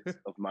 minutes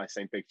of my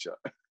same picture.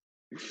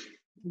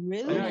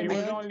 Really? Yeah, Oh, you my-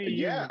 was only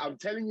Yeah, you. I'm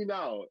telling you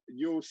now,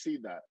 you'll see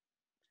that.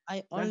 I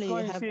Let's only go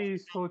and have see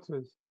his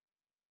photos.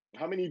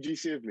 How many do you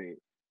see of me?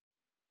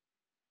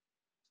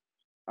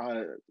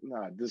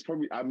 Nah, there's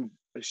probably, I'm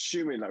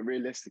assuming like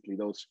realistically,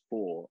 those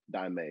 4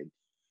 that I made.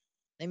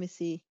 let me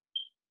see.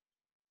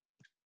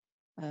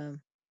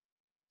 Um,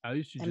 I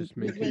used to I'm just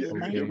make wait, it for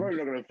my You're games. probably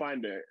not gonna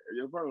find it.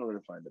 You're probably not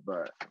gonna find it,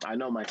 but I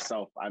know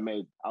myself. I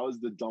was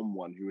the dumb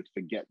one who would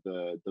forget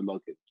the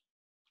login.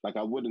 Like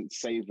I wouldn't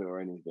save it or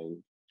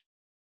anything.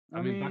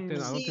 I mean, back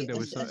then I don't think there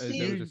was I see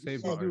there was a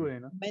save you do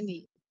button. it.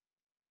 many.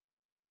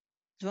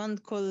 There's one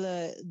called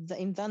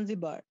in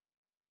Zanzibar,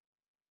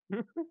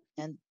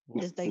 and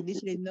there's like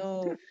literally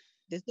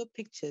there's no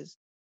pictures,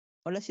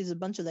 unless it's a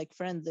bunch of like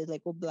friends. They're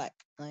like all black.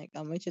 Like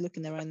I'm actually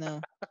looking at right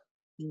now.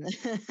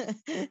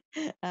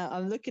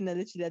 I'm looking at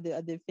literally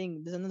at the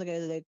thing. There's another guy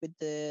like with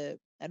the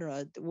I don't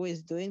know what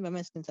he's doing. My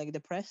man's like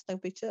depressed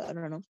type picture. I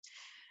don't know.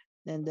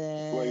 And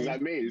Well, is then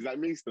that me? Is that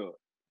me still?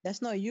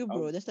 that's not you,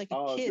 bro. That's like a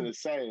I was kid. gonna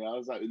say. I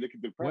was like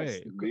looking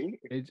depressed. Wait,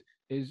 Me?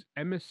 is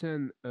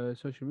MSN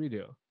social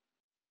media?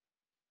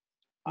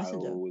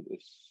 Messenger. I would.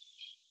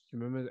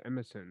 Remember the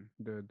MSN,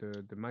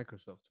 the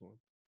Microsoft one,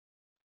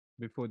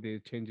 before they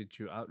changed it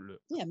to Outlook,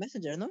 Yeah,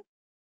 Messenger. No,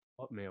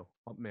 Hotmail.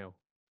 Hotmail.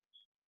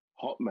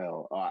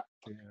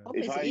 Yeah.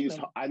 If Hotmail's I use,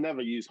 email. I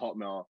never used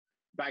Hotmail.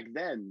 Back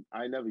then,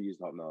 I never used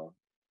Hotmail.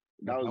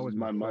 Yeah, That was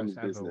my my first mum's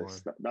ever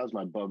business. one. That was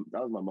my bum.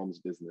 That was my mum's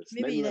business.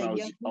 Maybe Maybe when like I was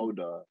Yahoo.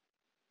 older.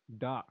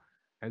 That,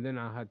 and then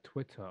I had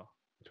Twitter.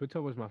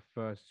 Twitter was my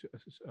first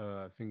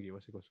thingy.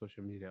 What's it called?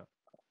 Social media.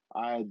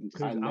 I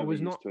Because never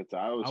used Twitter.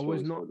 I always I thought was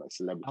it was not, for like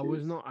celebrities. I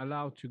was not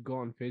allowed to go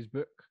on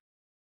Facebook.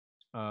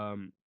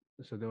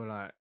 So they were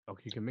like,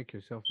 "Okay, you can make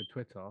yourself a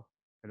Twitter,"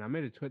 and I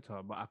made a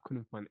Twitter, but I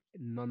couldn't find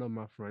none of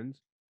my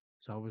friends.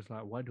 So I was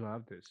like, "Why do I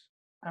have this?"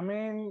 I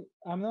mean,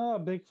 I'm not a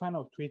big fan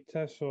of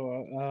Twitter,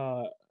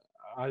 so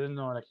I don't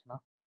know,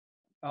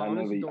 I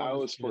honestly don't I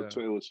always understand. thought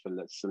Twitter was for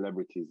like,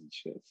 celebrities and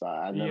shit. So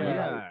I never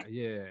Yeah.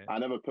 Yeah. I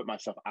never put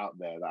myself out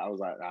there. Like, I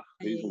was like,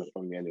 who's gonna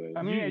follow me anyway?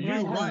 I mean, I You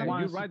just right went now-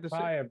 once you write the to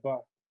try it,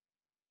 but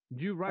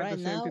You write Right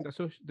the same thing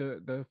now-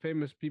 that the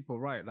famous people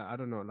write. Like I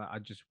don't know, like I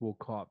just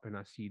woke up and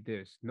I see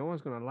this. No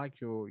one's gonna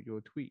like your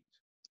tweets.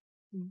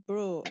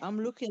 Bro, I'm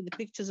looking at the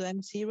pictures of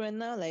MC right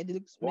now. Like, they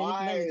look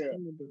Why? very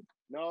similar, bro.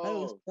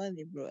 No,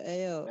 funny, bro.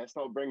 Hey, yo. let's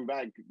not bring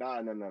back.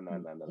 No. We're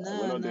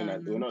Nah, not doing nah,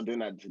 that. nah. We're not doing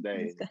that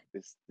today. guy.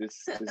 This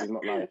is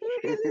not life.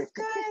 Look at this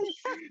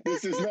guy.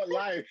 This is not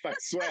life. I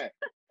swear.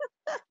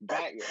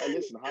 Back,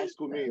 listen. High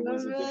school me My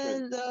was a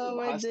different. man, oh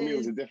my High school me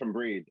was a days. different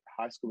breed.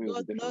 High school me was a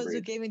God different knows who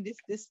breed. gave me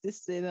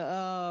this, you know.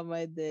 Oh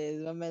my days.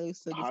 My man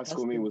looks so High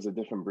school me disgusting. was a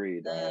different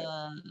breed.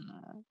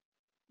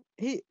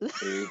 He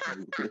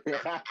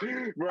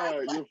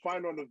Bro, you'll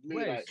find one of me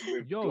Wait, like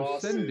with yo,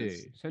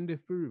 glasses. send it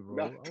through, bro.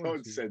 No, I wanna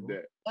don't see it, send bro.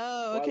 it. Oh,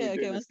 Why are we okay,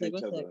 doing one this to sec, each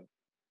one sec. other?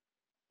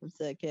 One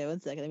sec, okay,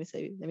 one second.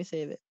 Let me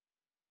save it.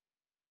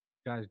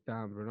 Guys,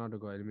 damn, Ronaldo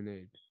got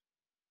eliminated.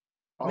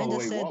 Man Oh just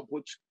wait, said- what?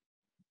 Which?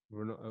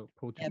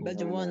 Portugal. Yeah,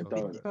 Belgium no, won.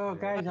 don't. So,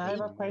 guys, I have a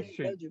Belgium.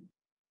 question. Belgium.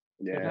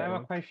 Guys, I Yeah.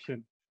 have a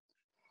question.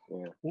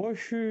 Yeah. What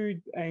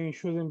should and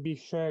shouldn't be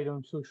shared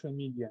on social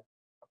media?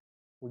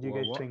 What do you What,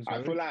 guys what? think?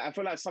 Sorry? I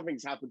feel like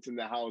something's happened in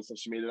the house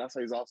social media. That's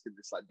why he's asking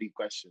this like deep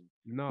question.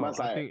 No, Man's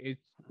I like, think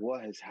it's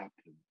what has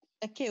happened?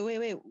 Okay,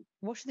 wait.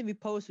 What should be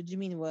posted? What do you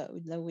mean?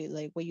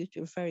 Like what you're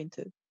referring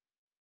to?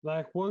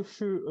 Like, what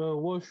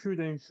should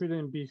and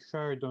shouldn't be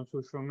shared on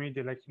social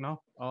media? Like, you know,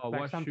 like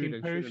what something should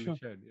and shouldn't personal. be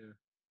shared. Yeah.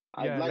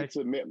 I'd Yeah, like like- to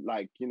admit,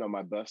 like, you know,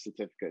 my birth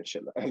certificate and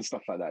shit and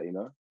stuff like that. You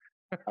know,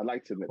 I'd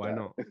like to admit Why that.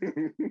 not?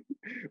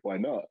 Why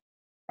not?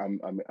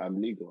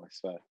 I'm legal. I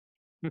swear.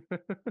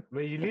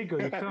 But illegal,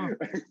 you know.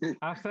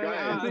 After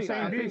Guys,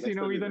 saying this, you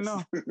know, we don't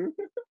know.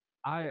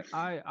 I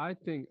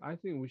think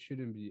we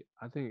shouldn't be.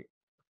 I think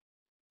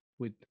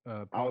with I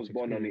was past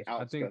born on the experience,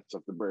 I think outskirts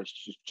of the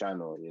British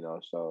Channel, you know,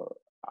 so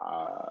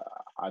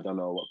I don't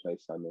know what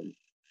place I'm in.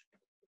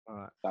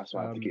 That's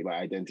why I have to keep my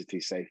identity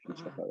safe and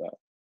stuff like that.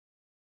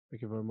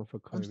 thank you very much for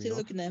I'm calling me. still off.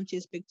 looking at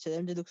MT's picture.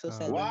 MT looks so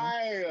sad. right now.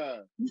 Why?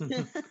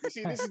 You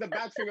see, this is the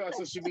bad thing about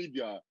social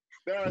media.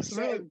 There are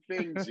certain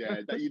things, yeah,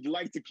 that you'd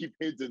like to keep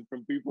hidden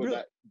from people Bro,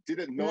 that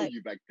didn't know like-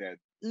 you back then.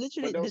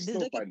 Literally, they'll there's still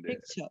like a find it.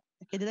 picture.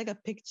 Okay, there's like a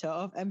picture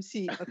of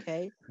MC.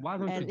 Okay, Why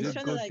don't And you he's just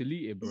trying go to, like-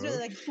 delete it, he's bro?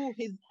 gonna like pull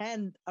his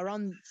hand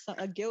around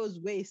a girl's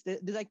waist. There's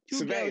like two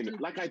Sylvain, girls.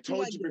 like I two told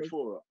white you girls.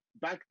 before,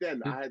 back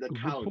then I had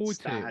accounts Report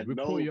that it. had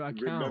Report no your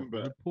account.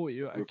 remember. Report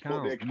your Report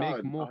account. the account.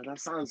 Make more. Oh, that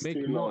sounds Make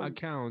too more long.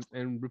 accounts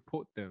and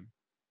report them.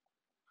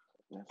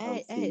 That sounds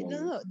too Hey, long.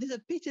 no. There's a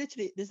picture.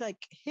 Literally, there's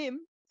like him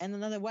and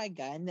another white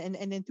guy, and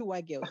then two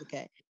white girls.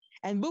 Okay,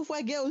 and both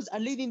white girls are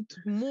leaning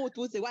more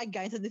towards the white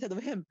guy instead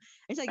of him.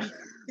 It's like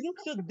he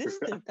looks so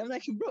distant. I'm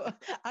like, bro,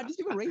 are these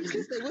people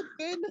racist? Like, what's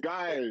going on?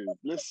 Guys,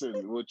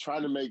 listen, we're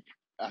trying to make.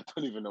 I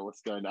don't even know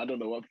what's going on. I don't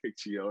know what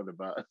picture you're on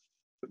about.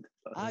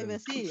 I even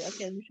see.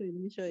 Okay, let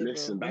me show you.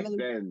 Listen, bro. back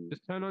Remember, then,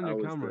 Just turn on I your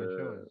was camera and the-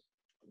 show us.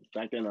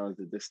 back then I was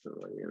the distant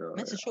one, you know.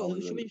 Let's I show.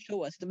 wasn't- Show me,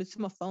 show us. It's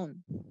my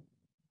phone.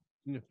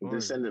 In your Just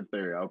phone. send it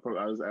through.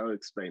 I'll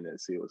explain it.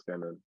 See what's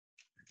going on.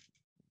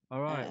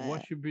 All right. Uh,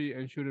 What should be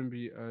and shouldn't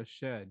be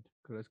shared?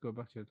 'Cause let's go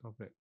back to the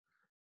topic.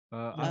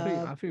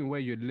 I think where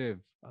you live.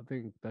 I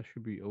think that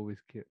should be always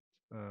kept.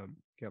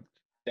 Kept.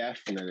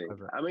 Definitely.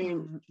 Private. I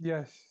mean,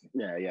 Yes.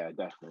 yeah,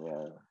 definitely,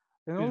 yeah.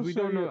 And Because we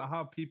also don't know your-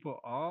 how people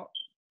are,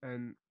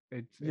 and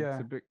it's Yeah.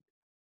 a bit.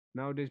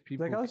 Nowadays,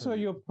 people like also can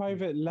your do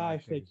private bad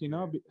life, like things, you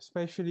know, yeah.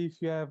 especially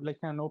if you have like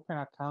an open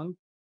account,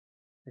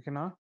 like you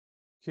know,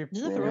 keep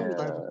There's nothing wrong with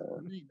Yeah.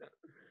 that.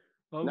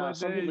 Oh No, my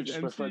some people days, just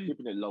prefer MC.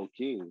 keeping it low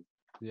key.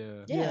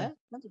 Yeah. Yeah,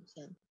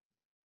 100%.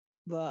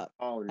 But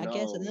Oh no. I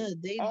guess another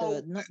day, Oh.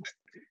 though, not.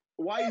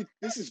 Why?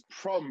 This is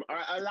prom. All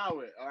right, allow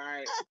it. All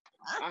right.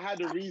 I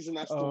had a reason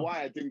as to Oh.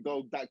 why I didn't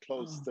go that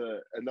close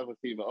to another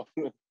female.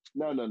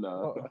 No.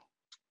 Oh,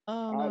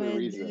 Oh I had a my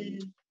reason.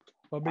 days.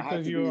 but I had because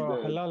to be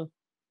you're the- halal.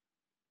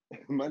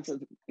 Man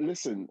said,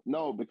 listen,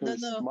 no, because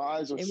no, my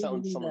eyes were it set on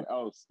wouldn't be someone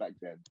else back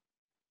then.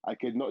 I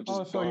could not just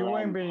Oh, so go you weren't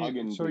around being,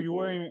 hugging so you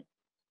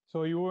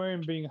people.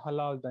 weren't being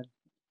halal then.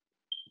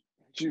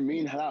 What do you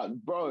mean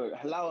halal? Bro,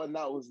 halal and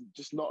that was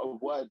just not a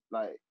word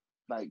like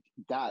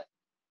that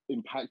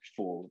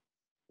impactful.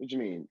 What do you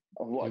mean?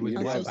 What, He was you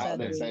I'm white weren't so back out sad,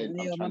 there then. bro. saying,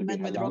 I'm Yo, my trying to be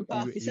man went the halal. wrong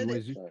path. He said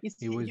it.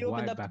 He was He opened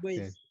white up back ways.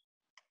 then.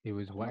 He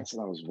was I white. said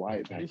I was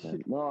white back Okay.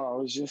 then. No, I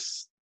was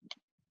just.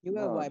 You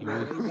were No, white, He bro.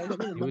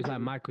 was, he was like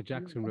Michael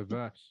Jackson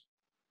reverse.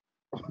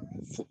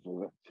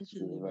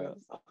 Literally, bro.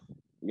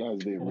 You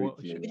guys being rude What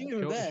to me, What do you man.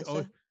 mean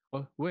reverse?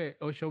 Wait,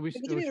 or shall we?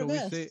 What do you mean Shall we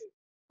reverse? say?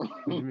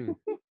 What do you mean?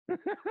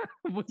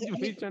 What do you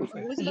mean? Trying to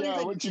say? Was it Yeah,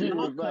 like what do you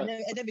mean darker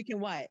reverse? and then became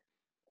white?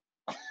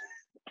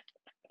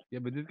 Yeah,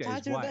 but this guy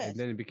How'd is you white reverse? and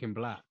then it became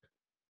black.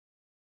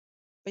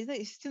 But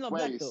he's still not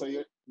black Wait, though. so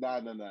you're.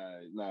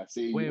 Nah.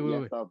 See, Wait, you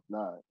wait, left up.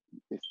 Nah,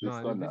 it's No,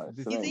 gone this- now.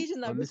 this- It's He's fine. Asian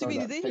now. on What this do you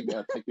mean Take he's it Asian?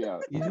 out. Take it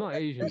out. He's not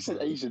Asian. You said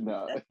bro. Asian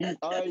now.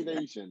 I ain't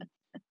Asian.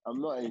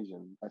 I'm not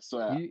Asian. I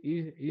swear.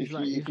 He's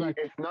like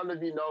If none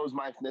of you knows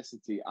my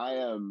ethnicity, I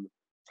am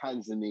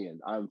Tanzanian.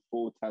 I'm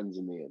full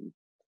Tanzanian.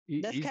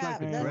 That's he's like cap,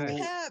 the that's dress.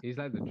 cap. He's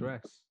like the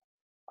dress.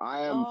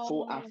 I am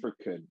full Oh.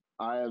 African.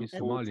 I am He's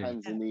full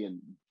Somalian. Tanzanian.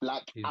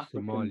 Black He's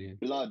African Somalian.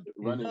 blood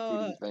running through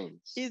No, these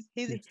veins. He's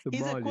He's a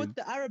Somalian.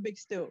 quarter Arabic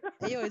still.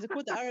 Hey yo, he's a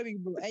quarter Arabic,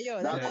 bro. Hey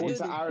yo, That that's Yeah, not quarter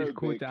good. Arabic.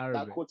 quarter That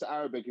Arabic. quarter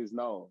Arabic is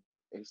no.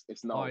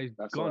 It's no. Oh, it's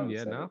That's what gone, I'm yeah.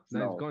 saying. Now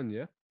No. it's gone,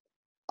 yeah.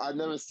 I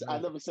Bro,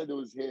 never said it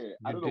was here.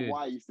 I you don't know did.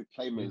 why I used to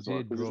claim it You as well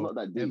did, because it's bro. not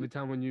that Every deep.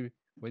 time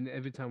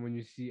every time when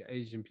you see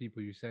Asian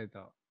people, you say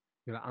that.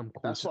 You're like, I'm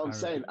That's quarter what I'm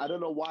saying. Arabic. I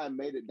don't know why I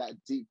made it that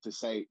deep to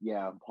say,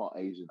 yeah, I'm part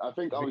Asian. I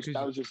think Because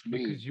that was just me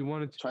trying to you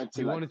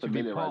like wanted to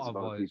be familiarize part with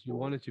of other us. You people.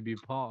 wanted to be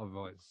part of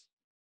us.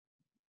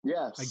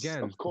 Yes,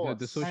 Again, of the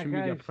course. social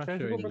media Guys, let's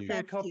pressure go in back We to you. the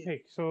have to.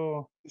 topic.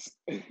 So,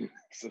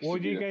 Social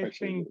what do you media guys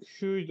pressure. think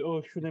should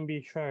or shouldn't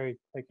be shared?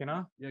 Like,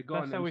 Yeah, go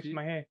let's on, start with MC.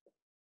 my hair.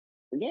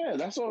 Yeah,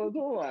 that's what I'm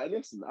doing. Right.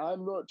 Listen,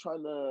 I'm not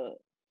trying to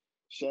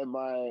share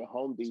my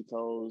home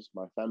details,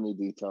 my family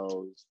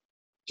details,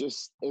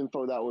 just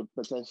info that would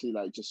potentially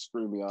like just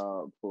screw me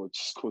up or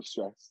just cause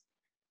stress.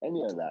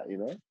 Any of that, you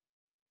know?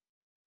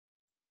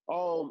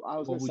 I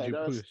was What gonna would say you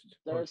post?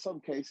 there are some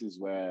cases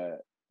where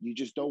you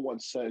just don't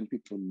want certain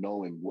people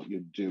knowing what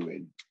you're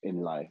doing in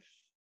life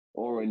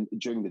or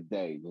during the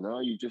day. You know,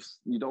 you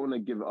don't want to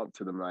give it up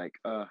to them like,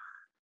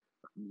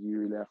 you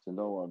really have to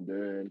know what I'm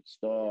doing.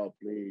 Stop,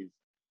 please.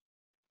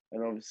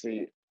 And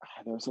obviously,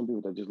 there are some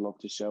people that just love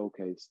to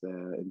showcase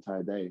their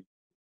entire day,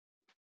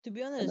 To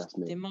be and honest, that's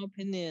me. in my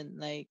opinion,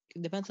 like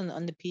it depends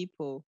on the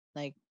people.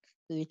 Like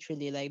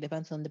literally, like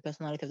depends on the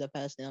personality of the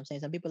person. You know what I'm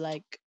saying? Some people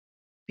like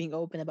being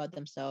open about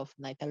themselves,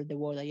 like tell the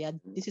world, like, yeah,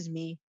 this is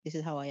me, this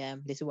is how I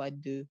am, this is what I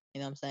do.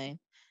 You know what I'm saying?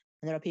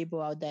 And there are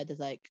people out there that's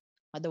like,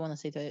 I don't want to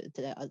say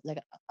like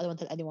I don't want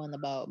to tell anyone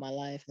about my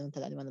life. I don't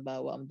tell anyone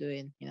about what I'm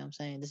doing. You know what I'm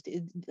saying?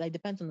 It like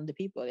depends on the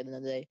people at the end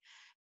of the day.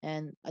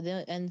 And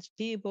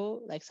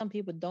people like some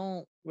people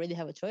don't really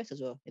have a choice as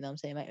well. You know what I'm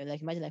saying?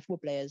 Like imagine like football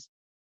players.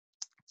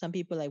 Some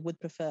people like would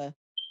prefer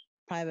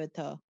private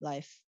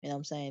life. You know what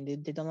I'm saying?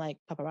 They don't like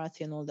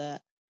paparazzi and all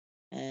that,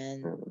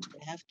 and Mm.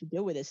 they have to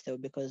deal with it still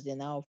because they're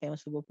now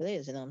famous football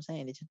players. You know what I'm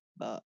saying?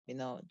 But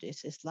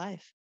it's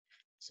life.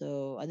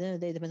 So at the end of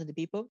the day, it depends on the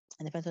people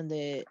and depends on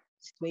the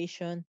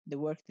situation, the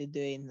work they're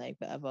doing, like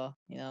whatever.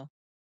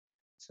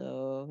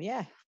 So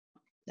yeah,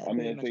 that's I'm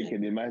pretty here much it.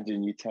 thinking,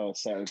 imagine you tell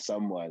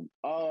someone,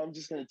 "Oh, I'm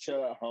just gonna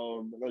chill at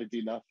home. I'm gonna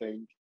do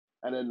nothing,"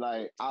 and then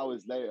like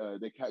hours later,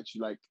 they catch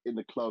you like in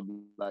the club,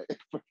 like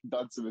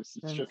dancing with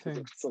some strippers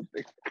or Insane.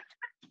 something.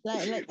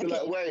 Like They're okay,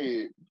 like,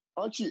 "Wait,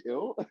 aren't you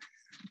ill?"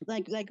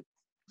 like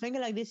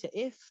thinking like this.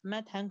 If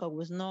Matt Hancock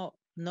was not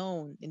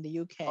known in the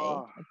UK,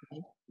 Oh,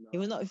 okay, he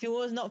was no. not. If he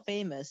was not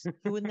famous,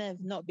 he wouldn't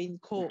have not been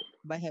caught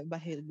by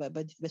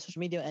social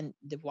media and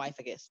the wife,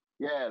 I guess.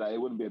 Yeah, like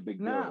it wouldn't be a big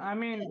Nah, deal. I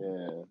mean,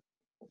 Yeah.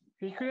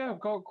 he could have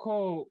got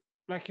called,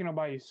 like,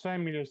 by his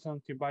family or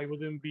something, but he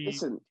wouldn't be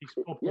Listen, this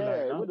yeah,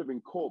 popular, it would have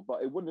been caught,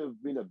 but it wouldn't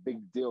have been a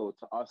big deal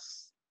to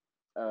us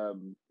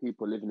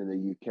people living in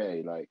the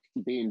UK, like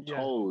being Yeah,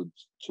 told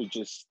to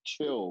just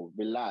chill,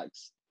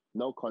 relax,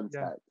 no yeah.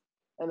 contact.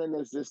 And then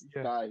there's this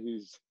Yeah. guy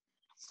who's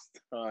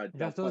I Just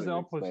can't does the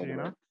even opposite, explain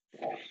it.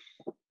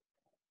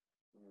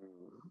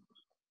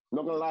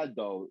 Not gonna lie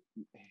though,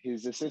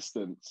 his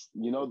assistant,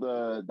 you know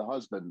the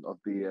husband of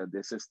the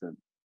assistant,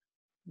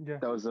 Yeah.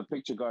 there was a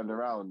picture going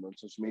around on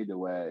social media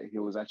where he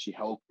was actually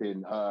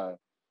helping her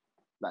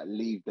like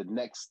leave the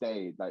next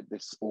day. Like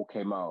this all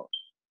came out,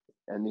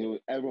 and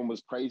everyone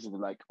was praising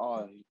him, like,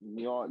 "Oh,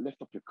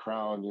 lift up your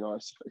crown.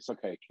 It's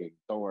okay, King.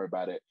 Don't worry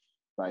about it."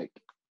 Like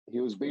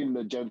he was being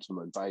a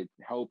gentleman by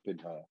helping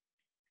her.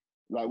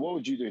 Like, what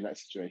would you do in that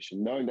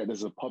situation, knowing that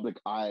there's a public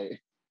eye?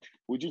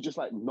 Would you just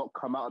like not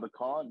come out of the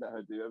car and let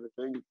her do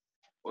everything,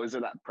 or is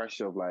it that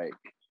pressure of like,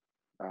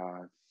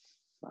 uh,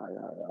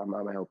 I'm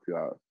gonna help you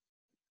out.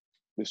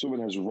 This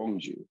woman has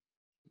wronged you.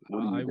 What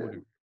are you I doing?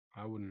 wouldn't.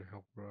 I wouldn't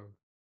help, bro.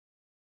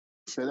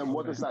 So then, I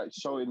what wouldn't does help. that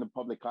show in the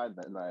public eye?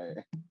 Then,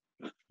 like,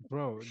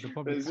 Bro, the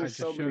public there's eye just just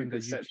so many showing that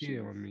you cheated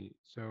perceptions. on me.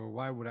 So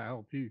why would I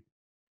help you?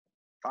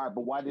 All right,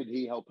 but why did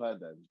he help her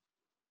then?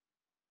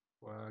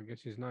 Well, I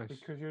guess he's nice.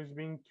 Because he was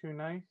being too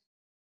nice.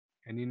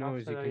 And he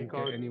knows After he that, he can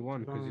get got anyone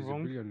because done he's a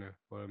wrong. billionaire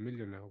or a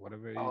millionaire,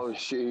 whatever it Oh is.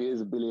 shit, he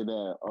is a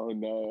billionaire. Oh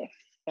no.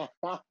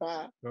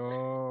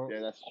 So Yeah,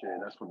 that's true.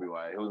 That's probably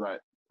why. He was like,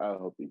 "I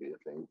hope you get your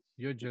thing."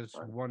 you're It's just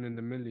fine. one in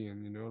a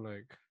million,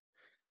 like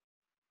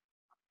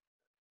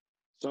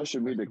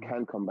Social that's media the,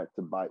 can come back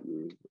to bite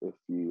you if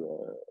you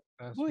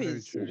that's Who very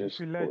is? you true. If just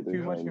you put let things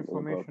too out much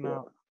information inappropriate.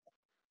 out.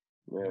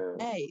 Yep.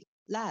 Yeah. Hey,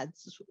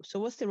 lads. So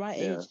what's the right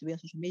Yeah. age to be on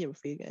social media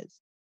for you guys?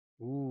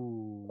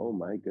 Ooh. Oh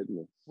my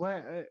goodness.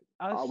 Well,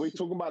 Are we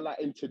talking about like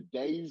in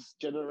today's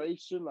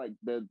generation, like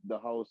the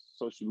whole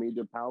social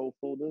media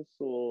powerfulness,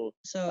 or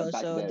So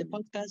back so then?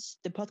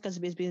 the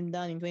podcast is being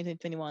done in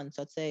 2021.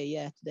 So I'd say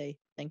yeah, today.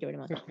 Thank you very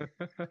much.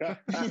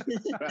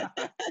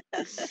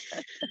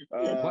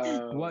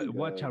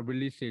 Watch I God.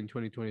 release it in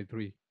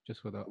 2023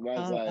 just for that.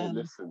 Man's um, like, um,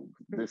 listen,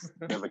 this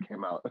never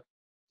came out.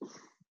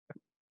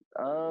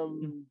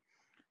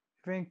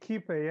 Then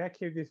keep it, yeah,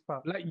 keep this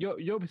part. Like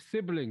your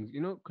siblings,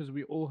 because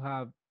we all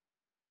have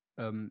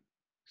um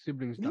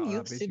siblings that you are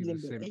have basically the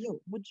sibling, bro. same. Hey, yo,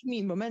 what do you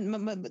mean, bro?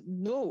 Man,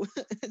 no,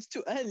 it's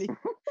too early.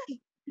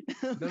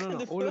 No, What no, no.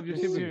 the All of fuck? your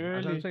It's too siblings,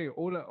 as I'm early. saying,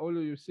 all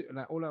of your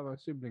like all of our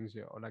siblings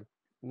here, or like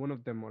one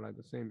of them are like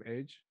the same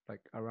age,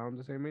 like around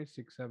the same age,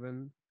 6,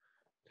 7,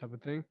 type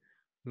of thing.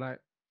 Like,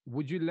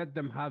 would you let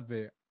them have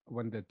it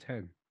when they're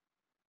 10?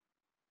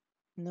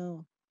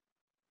 No.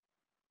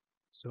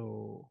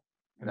 So,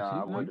 No,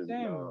 I MC? No, wouldn't.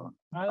 same. No,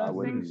 I I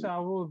don't think wouldn't. so. I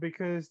will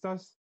because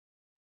that's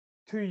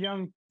too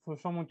young for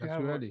someone to That's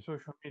have too a early.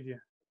 social media.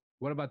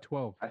 What about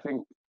 12? I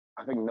think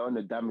knowing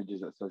the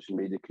damages that social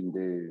media can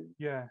do,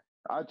 Yeah,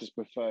 I just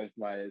prefer if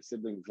my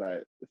siblings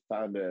like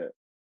found it.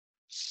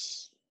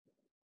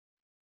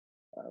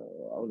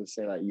 I would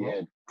say like What?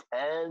 year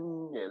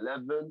 10,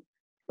 11,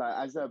 like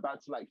as they're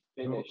about to like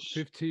No, finish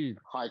 15,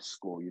 high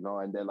school,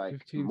 and they're like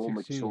 15, more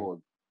 16. matured.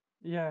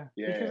 yeah.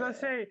 Yeah, Because I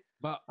say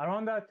But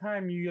around that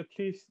time you at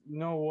least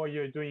know what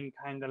you're doing,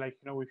 kind of like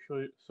with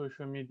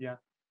social media.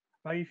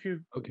 Like if you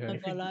okay.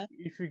 Not gonna lie.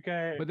 if you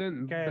get But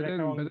then, get but like then,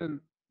 around but then,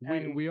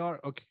 we 10, we are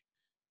okay.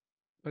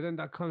 But then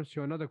that comes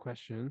to another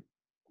question: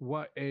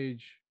 what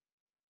age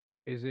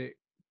is it?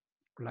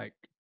 Like,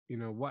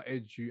 what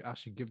age do you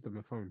actually give them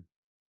a phone?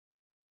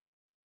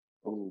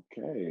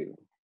 okay.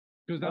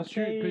 Because I'll that's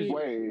true. Because say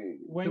Wait,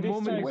 when the they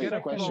moment you start get wait,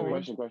 a secondary.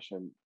 phone,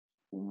 question.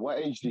 What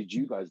age did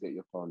you guys get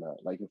your phone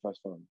at? Like your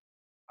first phone?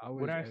 I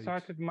When was I 8.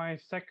 started my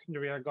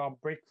secondary, I got a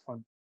brick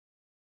phone.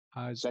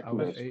 I was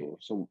Secondary 8 school.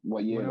 So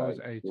what year, when I was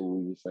like, 8. what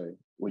would you say?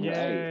 When you're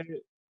eight?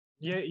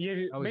 Yeah,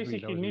 yeah. That was me.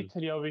 That Basically, was in me.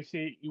 Italy,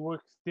 obviously, it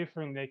works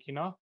different. Like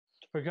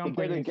for But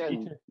example, then in again,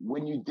 Italy,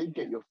 when you did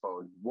get your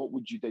phone, what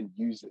would you then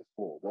use it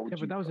for? What Yeah, would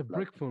but you that was a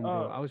like? brick phone,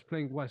 bro. I was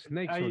playing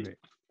snakes on I it,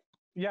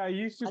 yeah, I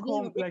used to I didn't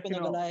have a call brick like phone,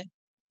 not gonna lie.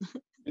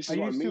 This I is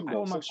what I used to mean,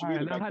 though. call my Social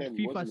media and parents. I back had then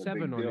FIFA wasn't a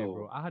 7 big on it,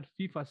 bro. deal. I had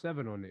FIFA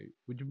 7 on it.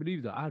 Would you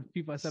believe that? I had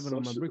FIFA 7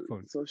 on my Social brick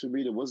phone. social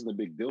media wasn't a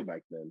big deal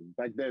back then.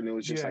 Back then, it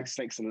was just Yeah, like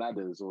snakes and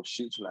ladders or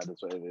shoots ladders,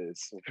 whatever it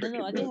is.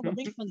 No, I Freaking didn't dead. have a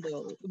brick phone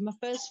though. My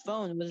first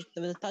phone was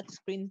a touch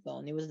screen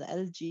phone. It was an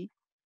LG,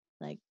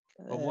 like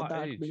But what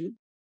dark age? blue.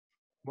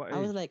 What I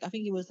was age? like, I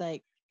think it was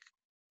like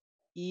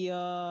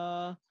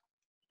year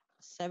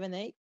 7,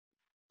 8.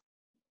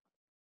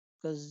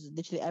 Because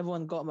literally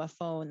everyone got my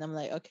phone. I'm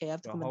like, okay, I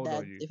have to So call my how old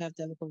are dad. you? If I have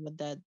to have a call my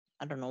dad,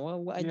 I don't know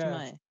what age am yeah.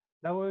 I?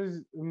 That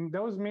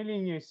was mainly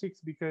in year 6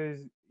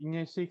 because in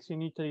year 6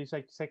 in Italy it's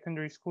like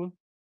secondary school,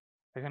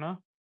 So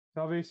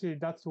obviously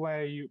that's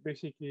where you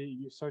basically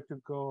you start to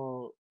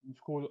go in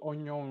school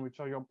on your own with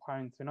all your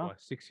parents.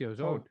 What, 6 years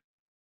So old?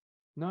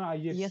 no,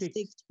 year Year six,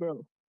 6,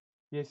 bro.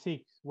 year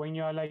 6 when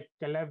you're like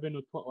 11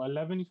 or 12,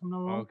 11 if I'm not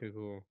wrong. Okay,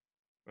 cool.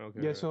 Okay,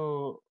 Yeah, okay.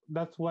 so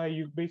that's why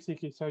you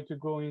basically start to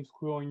go in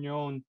school on your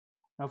own.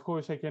 And of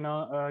course,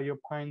 your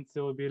parents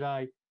will be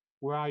like,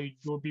 "Where are you?"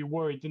 You'll be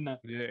worried, isn't it?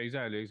 Yeah,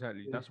 exactly.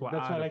 Yeah, That's why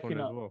That's I why, had a like phone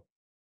as well.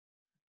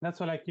 that's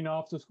why,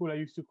 after school, I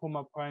used to call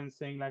my parents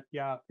saying, like,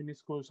 "Yeah, I finished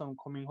school, so I'm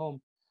coming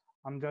home.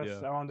 I'm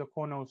just Yeah. around the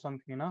corner or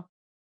something."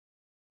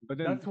 But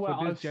then That's why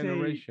I'll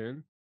say,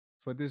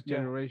 for this yeah,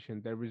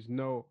 generation, there is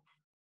no,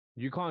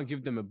 you can't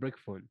give them a brick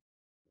phone.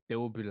 They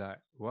will be like,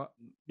 what?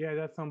 yeah,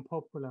 that's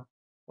unpopular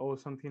or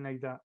something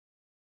like that.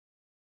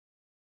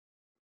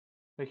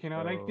 Like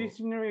So, this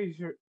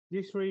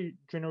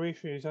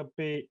generation is a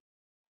bit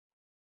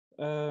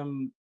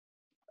um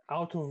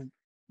out of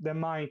the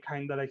mind,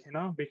 kind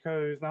of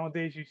because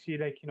nowadays you see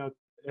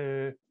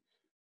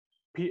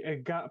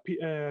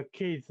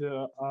kids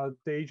at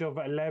the age of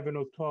 11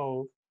 or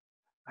 12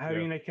 yeah,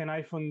 having like an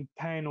iPhone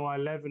 10 or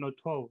 11 or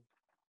 12,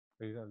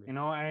 exactly.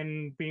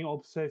 and being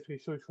obsessed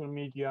with social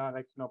media,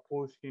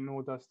 posting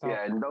all that stuff.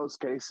 Yeah, in those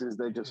cases,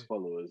 they're just Yeah,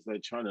 followers. They're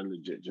trying to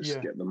legit just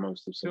yeah, get the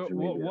most of So social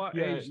what media. what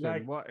yeah, age then?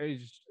 like What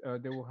age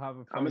they will have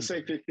a I'm gonna phone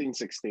say then? 15,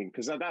 16,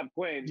 because at that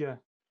point, yeah,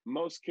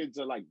 most kids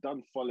are like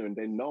done following.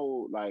 They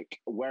know like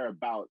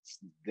whereabouts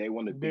they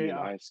want to be they in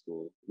are, high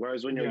school.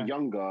 Whereas when you're yeah,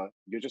 younger,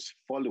 you're just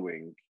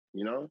following.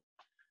 You know,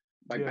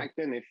 like yeah. back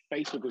then, if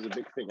Facebook was a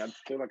big thing, I'd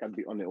feel like I'd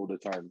be on it all the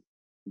time,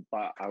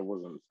 but I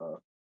wasn't. So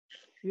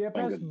Yeah,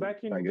 plus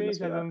thank goodness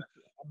for that.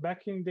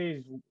 back in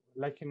days,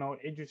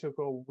 ages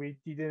ago, we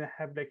didn't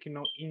have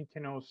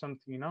internet or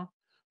something.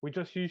 We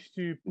just used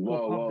to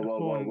Whoa, top up whoa, the whoa,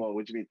 whoa, phone. whoa!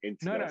 What do you mean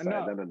No, no, internet?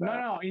 Sorry, no, none of no, that.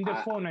 no. In the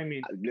phone, I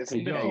mean, Listen,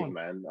 in the Yo, Dave, phone,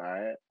 man. All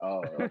right.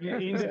 Oh,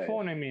 okay. in the Say.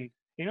 phone, I mean,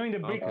 in the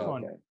brick okay. Oh,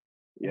 phone, okay.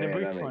 in Yeah, the yeah,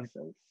 brick that phone, makes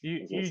sense. you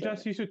I was gonna you say.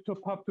 just used to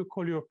top up to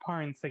call your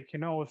parents,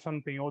 or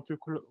something, or to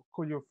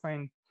call your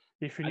friend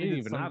if you I didn't needed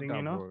even have something.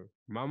 that, bro.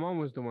 My mom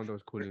was the one that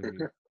was calling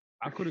me.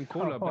 I couldn't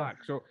call her Oh.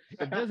 back. So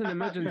if there's an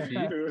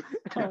emergency,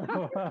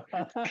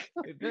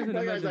 if there's an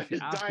That guy's emergency,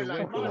 like I have to dying,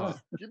 like, wait for Mom, her.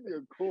 just give me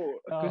a call.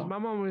 Because Oh. my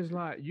mom was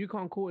like, you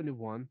can't call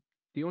anyone.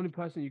 The only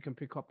person you can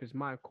pick up is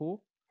my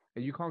call,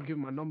 and you can't give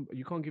my number.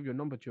 You can't give your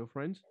number to your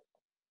friends.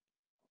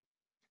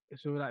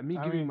 So like me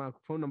I giving mean, my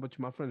phone number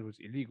to my friends was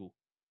illegal.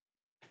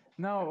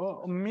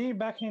 no, me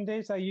back in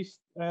days, I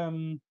used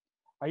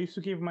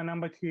to give my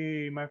number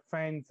to my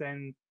friends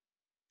and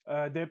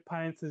their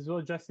parents as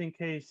well, just in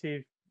case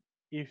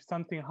if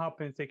something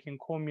happens, they can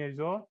call me as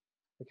well.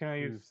 If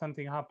Mm,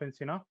 something happens.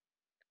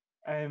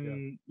 yeah.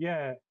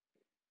 Yeah.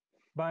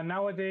 But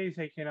nowadays,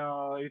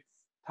 it's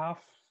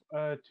tough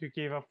to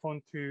give a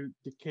phone to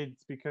the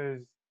kids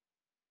because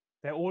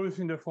they're always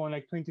in the phone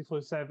like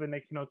 24/7,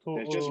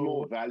 There's just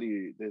more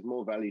value. There's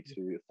more value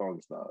to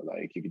phones now.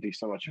 Like you can do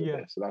so much with yeah.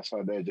 it. So that's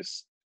why they're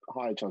just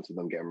high chance of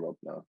them getting robbed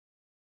now.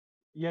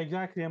 Yeah,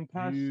 exactly. And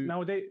plus, You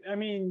now I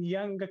mean,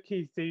 younger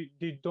kids,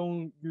 they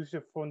don't use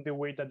the phone the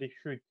way that they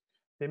should.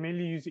 They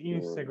mainly use Yeah.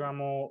 Instagram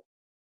or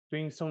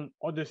doing some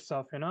other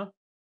stuff, yeah.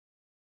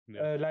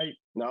 like,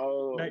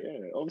 No, like,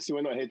 yeah. Obviously,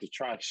 we're not here to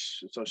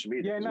trash social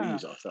media yeah, because we nah,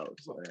 use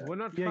ourselves. So, yeah. We're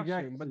not yeah,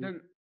 trashing, but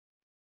exactly.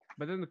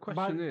 then the But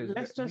question is that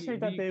let's just say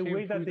that we the came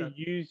way that through they that.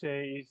 use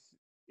it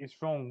is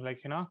wrong,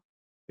 like,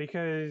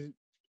 because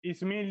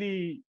it's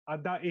mainly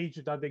at that age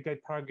that they get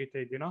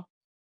targeted,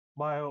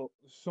 by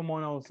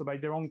someone else, by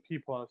their own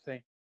people, I'll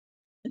say.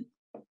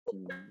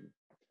 Mm.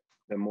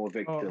 They're more Oh,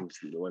 victims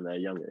when they're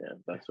younger. Yeah,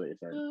 that's what you're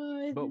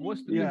saying. But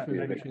what's the yeah, difference Be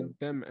a like, between victim.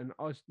 them and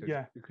us then?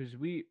 yeah, Because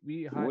we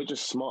We're had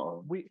just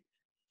smarter. we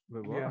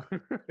wait yeah.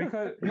 what?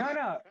 Because no,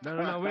 no,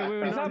 No,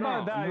 wait, it's no, not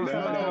about no, that. no, It's no,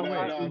 about no,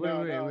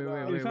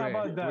 wait, it's not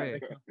about that. wait.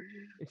 Like,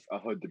 It's A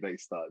whole debate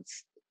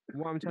starts.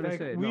 what I'm trying to like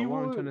say. No, we what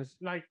I'm would trying to.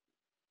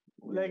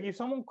 like if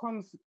someone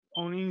comes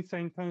on Insta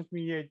and tells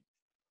me, yeah,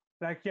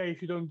 like, yeah,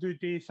 if you don't do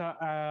this, I'm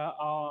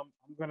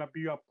gonna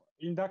be up.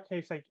 In that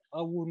case, like,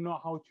 I would know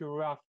how to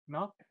react,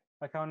 no?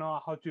 Like, I don't know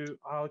how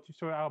to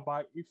sort it out.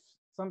 But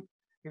some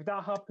if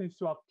that happens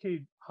to a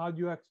kid, how do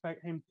you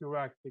expect him to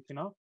react? Like.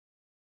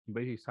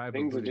 Basically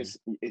Things are cyberbullying. just,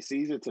 it's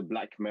easier to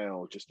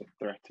blackmail just to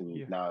threaten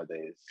Yeah,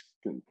 nowadays.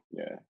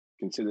 Yeah.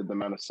 Consider the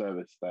amount of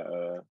service that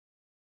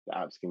the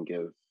apps can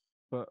give,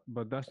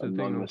 But that's the thing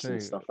I'm anonymous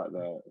and saying. stuff like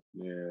that.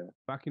 Yeah.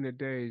 Back in the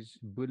days,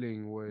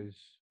 bullying was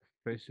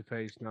face to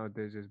face.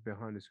 Nowadays, it's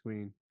behind the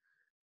screen.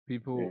 Yeah.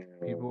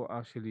 People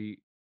actually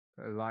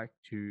like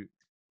to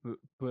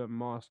put a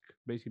mask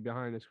basically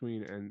behind the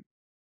screen and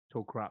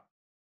talk crap.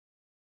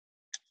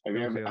 Have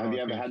you Don't ever say a have lot you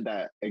of ever things. had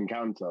that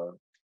encounter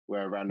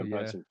where a random Yeah.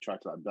 person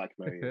tried to like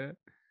blackmail you?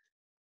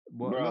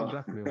 Well, not Bro.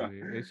 blackmail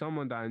me. It's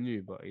someone that I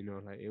knew, but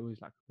like it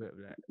was like a bit of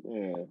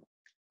Yeah.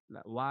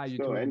 like why are you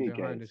Still talking any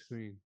behind the case.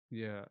 screen?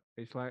 Yeah,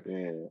 it's like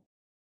Yeah.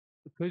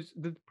 because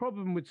the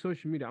problem with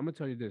social media, I'm gonna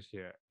tell you this,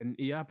 yeah, and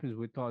it happens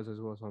with us as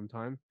well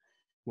sometimes.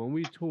 When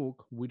we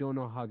talk, we don't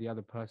know how the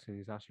other person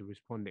is actually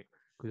responding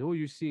because all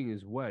you're seeing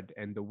is word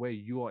and the way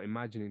you are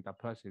imagining that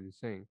person is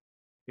saying.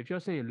 If you're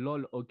saying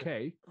lol,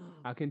 okay,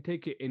 I can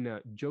take it in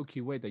a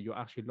jokey way that you're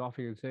actually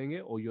laughing and saying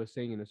it, or you're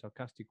saying in a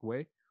sarcastic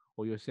way,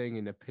 or you're saying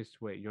in a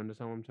pissed way. You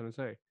understand what I'm trying to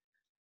say?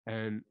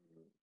 And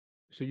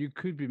so you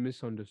could be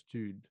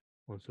misunderstood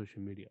on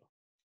social media.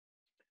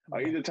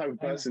 Are yeah. you the type of And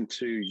person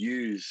to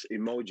use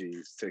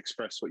emojis to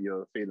express what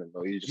you're feeling,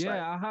 or are you just like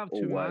Yeah, I have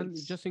all to, man,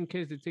 words? just in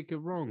case they take it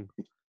wrong.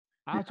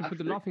 I have to put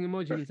the What laughing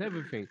emoji in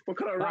everything.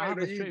 kind of But I writing have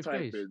are a you straight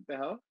face. typing? The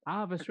hell? I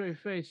have a straight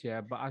face,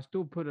 yeah, but I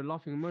still put a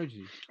laughing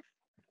emoji.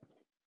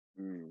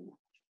 Mm.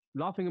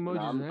 Laughing No,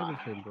 emojis and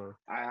everything, bro.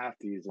 I have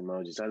to use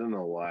emojis. I don't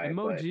know why,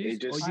 but Emojis, it or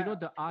just you I, know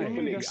the for it eye, me,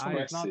 fully the that eye,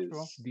 comes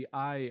natural. expresses. the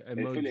eye It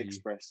fully emoji.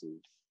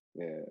 expresses.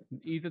 Yeah.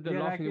 Either the Yeah,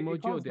 like laughing it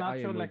emoji or comes the eye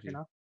natural, like,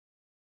 emoji.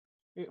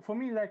 for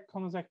me, like,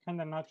 comes like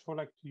kind of natural,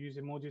 like, to use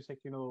emojis, like,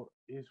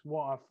 is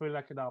what I feel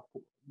like that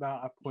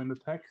I put in the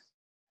text.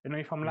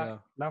 If I'm Yeah,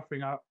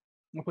 laughing, I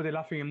put a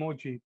laughing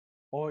emoji,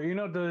 or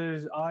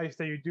those eyes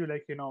that you do,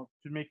 like, to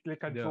make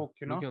like a yeah. joke,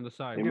 Looking on the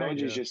side. like, Emojis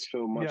Yeah, just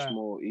feel much yeah,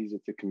 more easier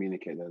to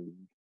communicate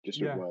than just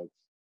with yeah, words.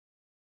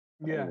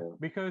 I don't yeah. know.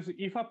 Because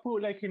if I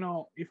put, like,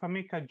 if I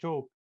make a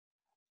joke,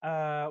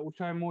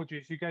 which are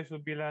emojis, you guys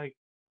would be like,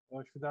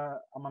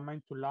 am I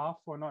meant to laugh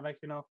or not? Like,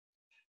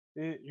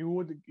 you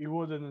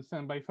would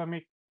understand. But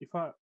if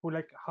I put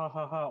like ha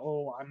ha ha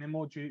or an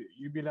emoji,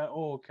 you'd be like,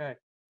 oh, okay,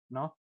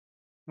 no,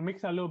 it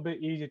makes it a little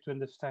bit easier to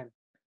understand.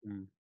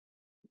 Mm.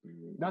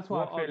 Mm. That's what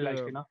What I are feel like,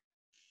 the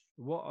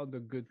what are the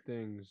good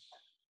things?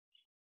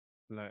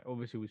 Like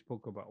obviously we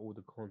spoke about all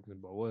the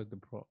content, but what are the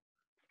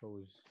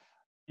pros?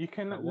 You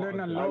can Like what learn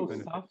are a the lot I, of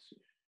stuff. benefits?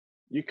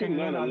 you You can can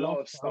learn learn a a lot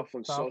lot of stuff of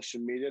on stuff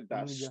social media from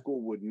that media.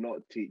 school would not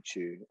teach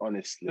you, For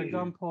honestly.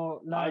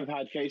 example, I've like,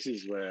 had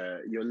cases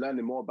where you're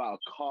learning more about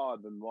a car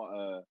than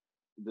what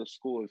the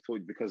school has taught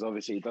you because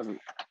obviously it doesn't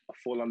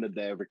fall under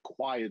their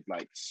required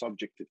like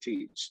subject to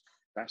teach.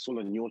 That's all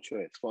on your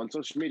choice. But on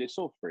social media, it's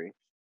all free.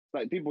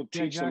 Like people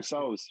yeah, teach exactly.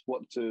 themselves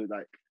what to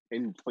like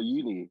in for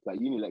uni, like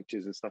uni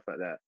lectures and stuff like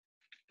that.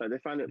 Like they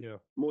find it Yeah.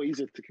 more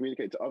easier to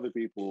communicate to other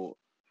people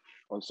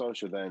on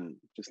social than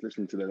just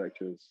listening to the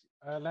lectures.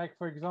 Like,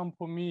 for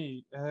example,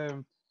 me, uh,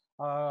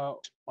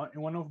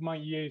 in one of my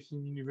years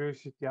in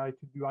university, I had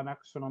to do an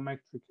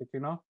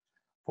axonometric,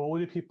 for all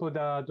the people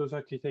that does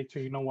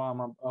architecture, you know what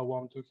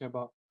I'm talking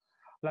about.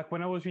 Like,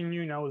 when I was in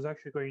uni, I was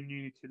actually going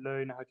uni to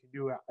learn how to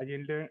do it. I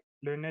didn't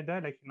learn it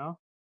there, like,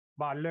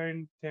 but I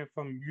learned it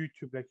from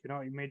YouTube, like,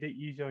 it made it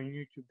easier on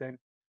YouTube than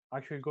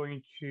actually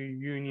going to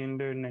uni and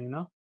learning.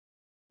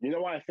 You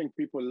know why I think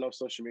people love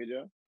social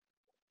media?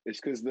 It's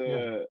because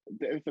Yeah,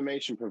 the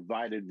information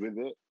provided with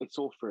it, it's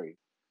all free.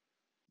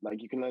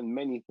 Like you can learn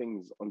many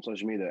things on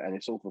social media and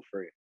it's all for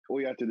free. All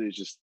you have to do is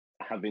just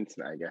have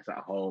internet, I guess,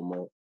 at home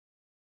or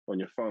on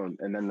your phone,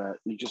 and then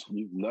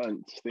you've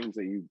learned things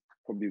that you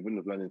probably wouldn't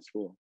have learned in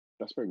school.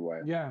 That's probably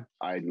why yeah,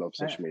 I love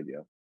uh, social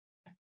media.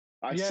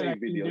 I yeah. save Like,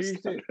 there videos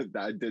is that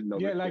I didn't know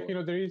yeah, like,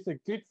 before. there is the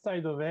good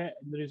side of it,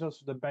 and there is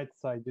also the bad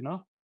side.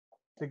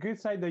 the good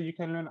side that you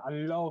can learn a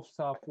lot of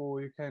stuff,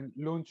 or you can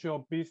launch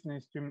your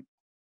business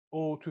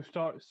or to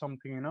start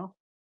something,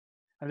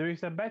 And there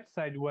is a bad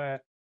side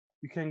where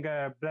you can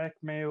get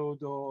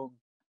blackmailed or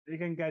you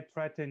can get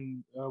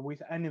threatened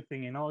with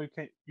anything,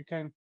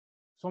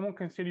 someone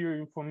can steal your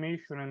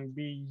information and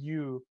be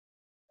you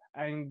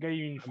and get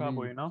you in I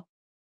trouble, mean, Have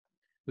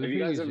the you thing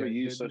guys is, ever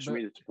yeah, used social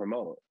media to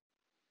promote?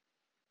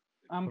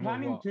 I'm promote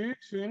planning what? to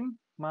soon.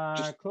 My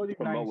Just clothing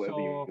promote line, whatever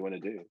you so want to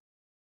do.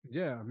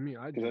 Yeah, I mean,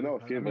 I Because I do. know a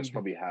few I of mean, us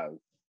probably have.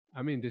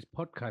 I mean, this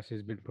podcast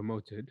has been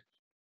promoted.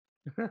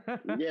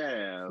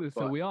 Yeah, So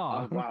but we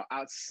are. wow,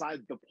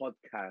 outside the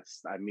podcast,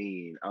 I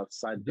mean,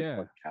 outside the Yeah.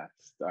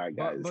 podcast. All right,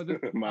 guys, But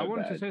I my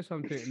wanted to bad. say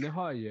something.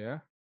 Neha, yeah,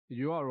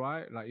 you are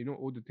right. Like,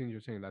 all the things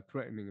you're saying, like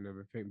threatening and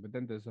everything. But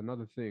then there's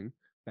another thing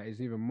that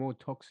is even more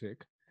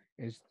toxic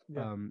is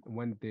Yeah.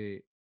 when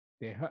they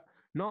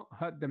not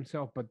hurt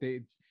themselves, but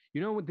they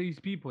with these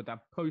people that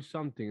post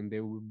something and they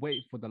will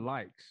wait for the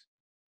likes.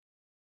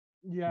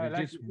 yeah, They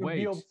like just you'll be wait.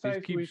 They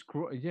obsessed keep with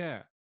scrolling.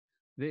 Yeah.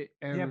 They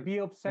yeah, be and they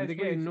obsessed get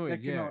with annoyed.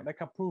 like Yeah. like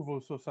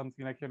approvals or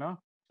something, like I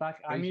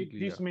need Basically,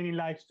 yeah. this many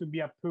likes to be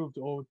approved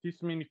or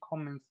this many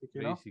comments,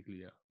 Basically,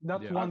 yeah.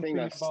 That's Yeah. I one think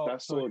thing about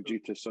that's all social. due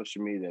to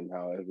social media and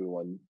how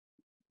everyone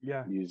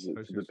Yeah, uses it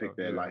Post to yourself, depict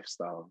their yeah.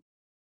 lifestyle.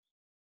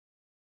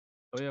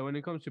 Oh yeah, when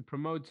it comes to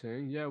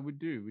promoting, yeah, we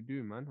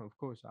do, man. Of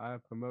course, I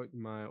promote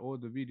all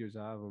the videos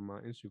I have on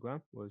my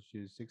Instagram, which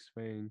is Six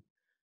Vein.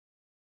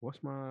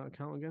 What's my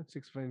account again?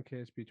 Six Vein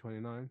KSP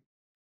 29,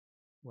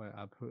 where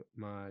I put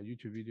my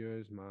YouTube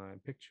videos, my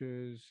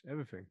pictures,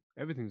 everything.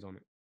 Everything's on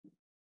it.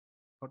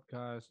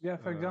 Podcast, yeah.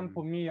 For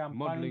example, me, I'm planning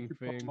modeling to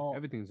thing, promote.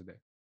 everything's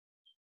there.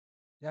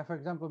 Yeah, for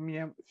example,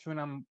 me, soon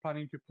I'm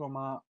planning to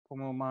promote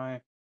my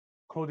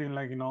clothing,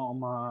 on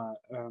my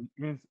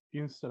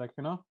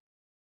Insta,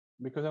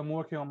 because I'm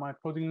working on my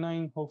clothing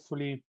line.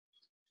 Hopefully,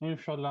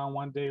 inshallah,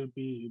 one day it'll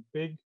be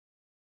big,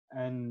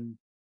 and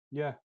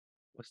yeah,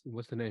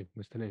 What's the name?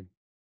 What's the name?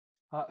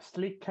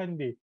 Slick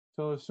Candy.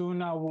 So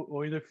soon,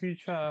 or in the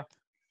future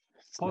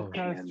podcast,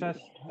 Candy. just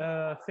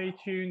stay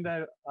tuned.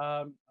 That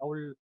I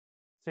will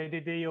say the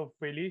day of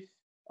release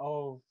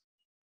of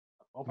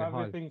Nehal.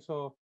 everything.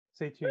 So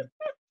stay tuned.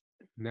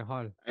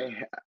 Nehal.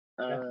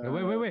 Uh,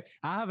 Wait.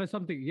 I have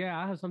something. Yeah,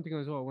 I have something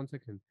as well. 1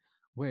 second.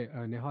 Wait,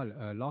 Nehal,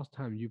 last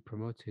time you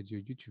promoted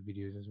your YouTube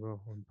videos as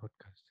well on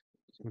podcast.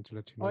 Just want to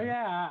let you know. Oh that.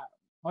 yeah.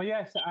 Oh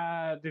yes.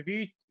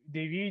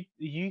 The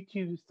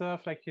YouTube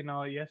stuff,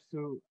 yes,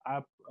 to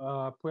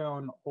put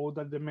on hold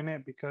at the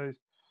minute because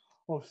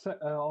of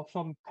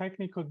some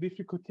technical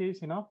difficulties,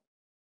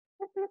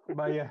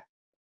 But yeah.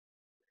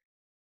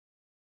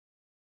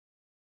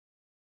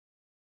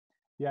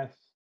 Yes.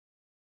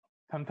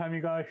 Sometimes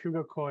you gotta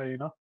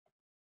sugarcoat,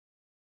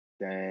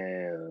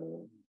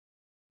 damn.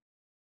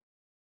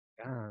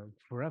 Damn,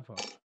 forever.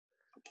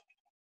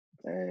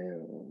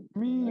 Damn.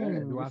 mean, I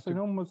it's have a to-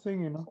 normal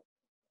thing,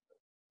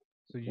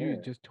 So you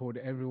Yeah. just told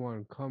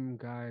everyone, come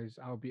guys,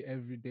 I'll be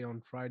every day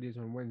on Fridays,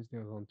 on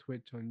Wednesdays, on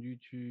Twitch, on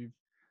YouTube.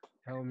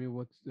 Tell me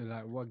what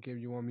game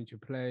you want me to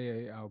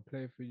play. I'll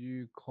play for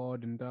you,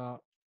 COD and that.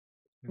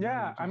 And now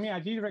Yeah, you I mean, just- I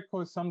did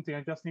record something.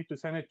 I just need to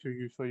send it to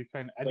you so you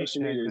can edit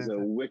Social media it. is a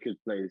wicked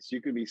place.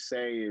 You could be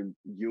saying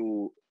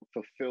you'll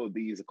fulfill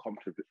these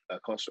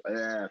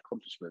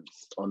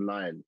accomplishments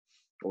online,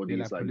 or They're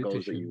these like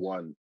goals that you politicians.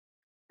 want.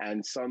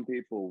 And some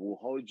people will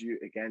hold you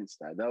against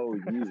that. They'll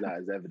use that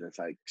as evidence.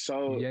 Like,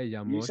 so Yeah,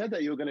 you man. said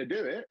that you were going to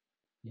do it.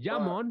 Yeah,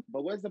 but, man.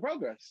 But where's the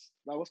progress?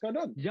 Like, what's going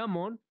on? Yeah,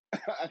 man.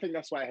 I think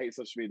that's why I hate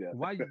social media.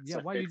 Why? That's Yeah,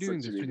 why I are you hate doing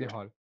social this, media.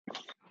 Nehal?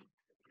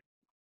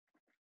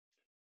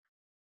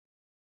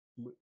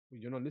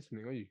 You're not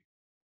listening, are you?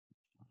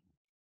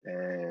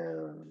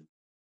 Damn.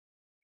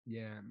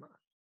 Yeah, man.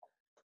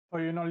 Oh,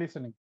 you're not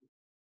listening.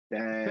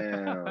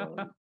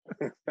 Damn.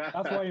 That's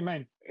what I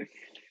meant.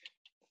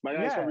 My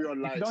guy's Yeah, probably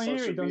on if you don't hear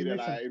social it, don't media,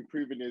 listen.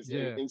 improving his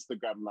Yeah.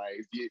 Instagram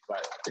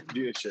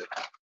viewership.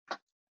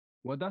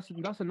 Well, that's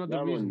another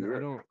Yeah, reason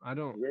man, I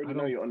don't We already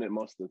know you're on it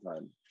most of the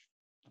time.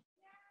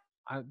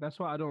 that's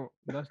why I don't.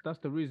 That's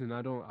the reason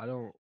I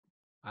don't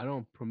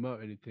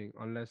promote anything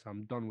unless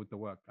I'm done with the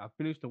work. I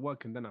finish the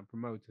work and then I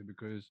promote it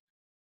because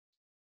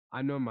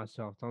I know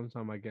myself.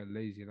 Sometimes I get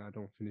lazy and I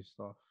don't finish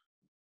stuff.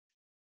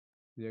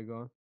 Yeah, go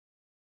on.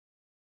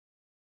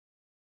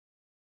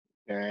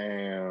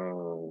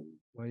 Damn.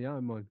 Well, yeah,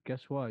 man.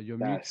 Guess what? You're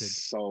That's muted.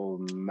 so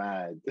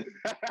mad.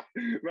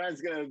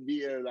 Man's gonna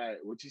be like,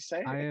 what'd you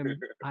say?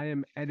 I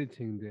am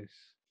editing this.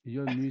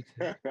 You're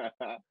muted.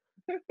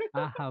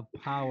 I have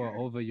power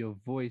over your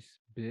voice,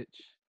 bitch.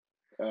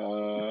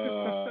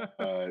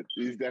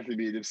 He's definitely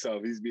being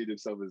himself. He's being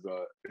himself as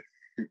well.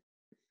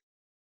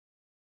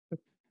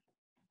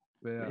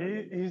 Yeah.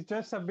 He's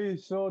just a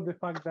bit sure the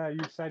fact that you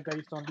said that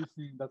he's not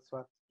listening. That's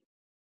why.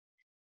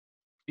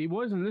 He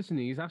wasn't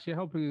listening. He's actually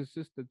helping his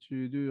sister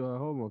to do her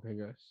homework, I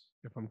guess,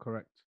 if I'm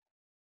correct.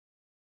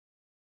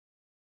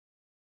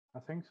 I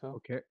think so.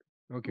 Okay.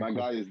 Okay. My cool.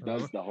 guy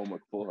does the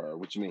homework for her.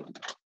 What you mean?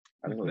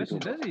 I don't know what Does he? you're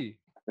talking Does he?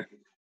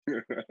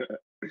 about.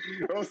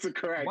 Also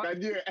correct. What? I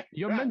knew it.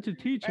 You're meant to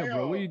teach her, Hey,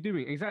 bro. What are yo, you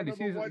doing? I Exactly.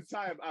 remember See, one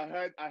time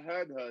I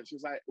heard her. She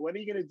was like, "When are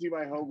you gonna do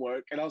my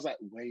homework?" And I was like,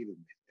 "Wait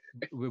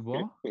with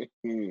what? a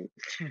minute,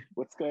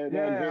 what's going on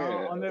Yeah,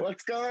 here? on the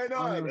What's going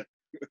on on?" the,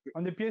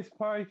 on the PS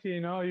party,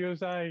 he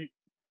was like,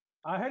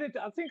 I heard it.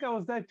 I think I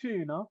was there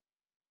too.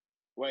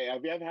 Wait,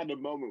 have you ever had a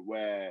moment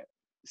where,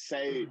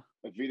 say,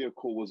 a video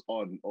call was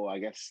on, or I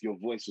guess your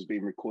voice was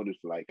being recorded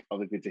for like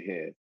other people to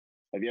hear?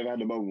 Have you ever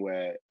had a moment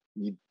where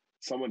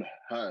someone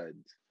heard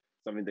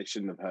something they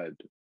shouldn't have heard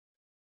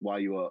while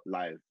you were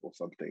live or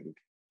something?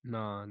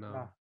 No.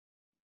 Nah.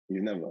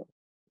 You've never.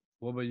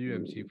 What about you,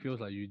 MC? It feels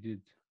like you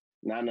did.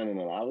 No. I've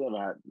never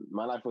had.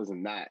 My life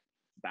wasn't that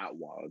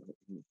wild.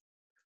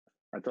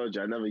 I told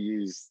you I never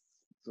used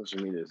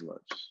social media as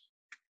much.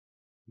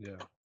 Yeah.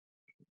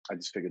 I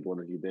just figured one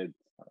of you did.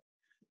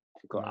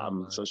 Nah,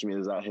 man. Social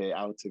media's out here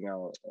outing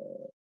out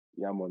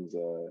Yamon's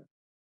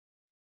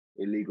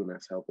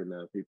illegalness, helping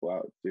people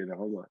out doing their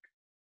homework.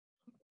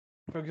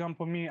 For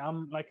example, me,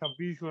 I'm like a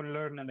visual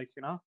learner, like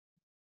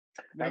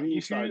Haven't you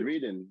if started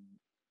reading?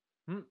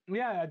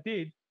 Yeah, I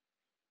did.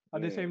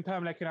 At the Yeah. same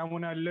time, I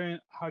want to learn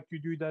how to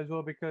do that as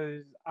well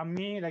because I'm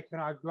me,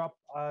 I grew up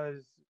as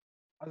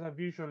a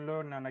visual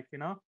learner, you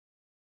have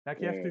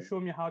Yeah. to show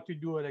me how to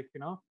do it,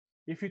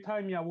 If you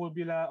tell me, I will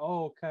be like,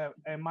 oh, okay,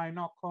 it might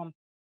not come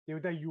the way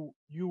that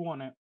you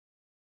want it.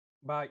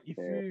 But if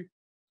Yeah. you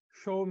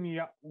show me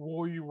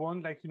what you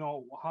want,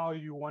 how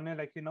you want it,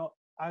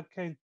 I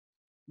can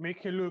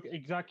make it look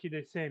exactly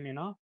the same.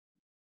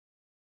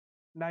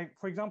 Like,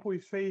 for example,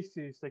 with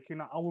faces,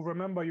 I will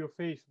remember your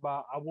face,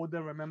 but I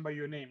wouldn't remember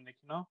your name,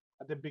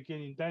 at the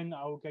beginning. Then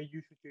I will get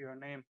used to your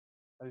name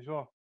as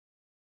well.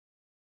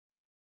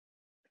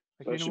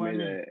 You know Social what I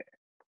mean? media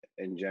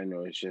in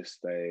general is just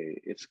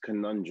it's a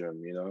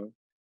conundrum,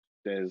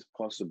 There's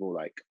possible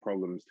like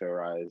problems to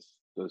arise.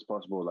 There's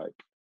possible like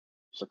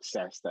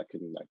success that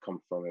can come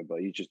from it,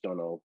 but you just don't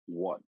know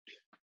what.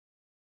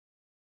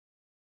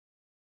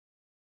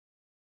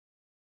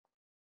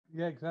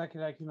 Yeah,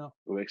 exactly.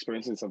 We're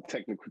experiencing some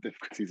technical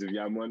difficulties with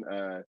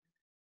Yamon.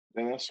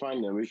 Then that's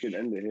fine. Then we can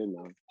end it here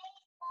now.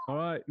 All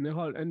right,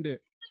 Nihal, end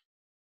it.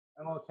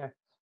 Okay.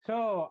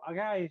 So,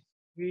 guys,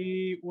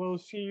 we will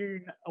see you.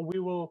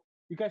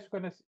 You guys are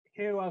gonna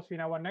hear us in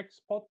our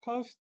next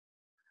podcast.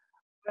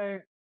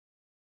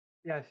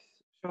 Yes.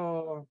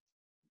 So,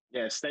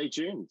 Yeah, stay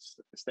tuned.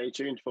 Stay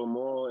tuned for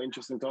more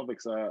interesting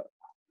topics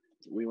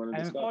we want to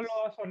and discuss.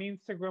 follow us on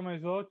Instagram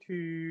as well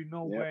to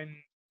know Yep. when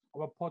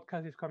our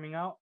podcast is coming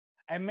out,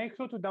 and make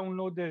sure to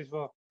download it as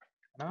well.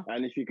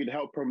 And if you could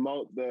help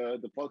promote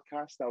the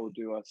podcast, that would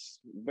do us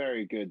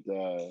very good.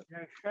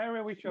 Yeah, share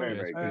it with your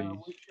Very, very good.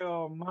 with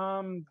your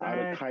mom, Out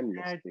of dad,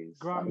 kindness, dad, please.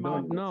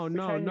 grandma. No.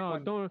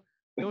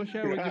 Don't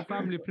share with your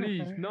family,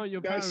 please. Not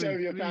your Don't parents, share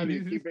with your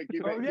family. please. Keep it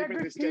Oh, yeah, keep it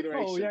good this people.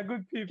 generation. Yeah,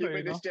 good people. Keep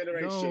it this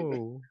generation.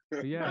 No.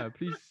 Yeah,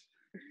 please.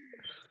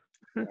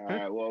 All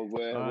right. Well,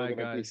 we're All right,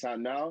 gonna guys. peace out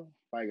now.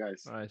 Bye,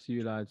 guys. All right, see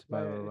you lads.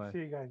 Bye. See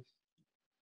you guys.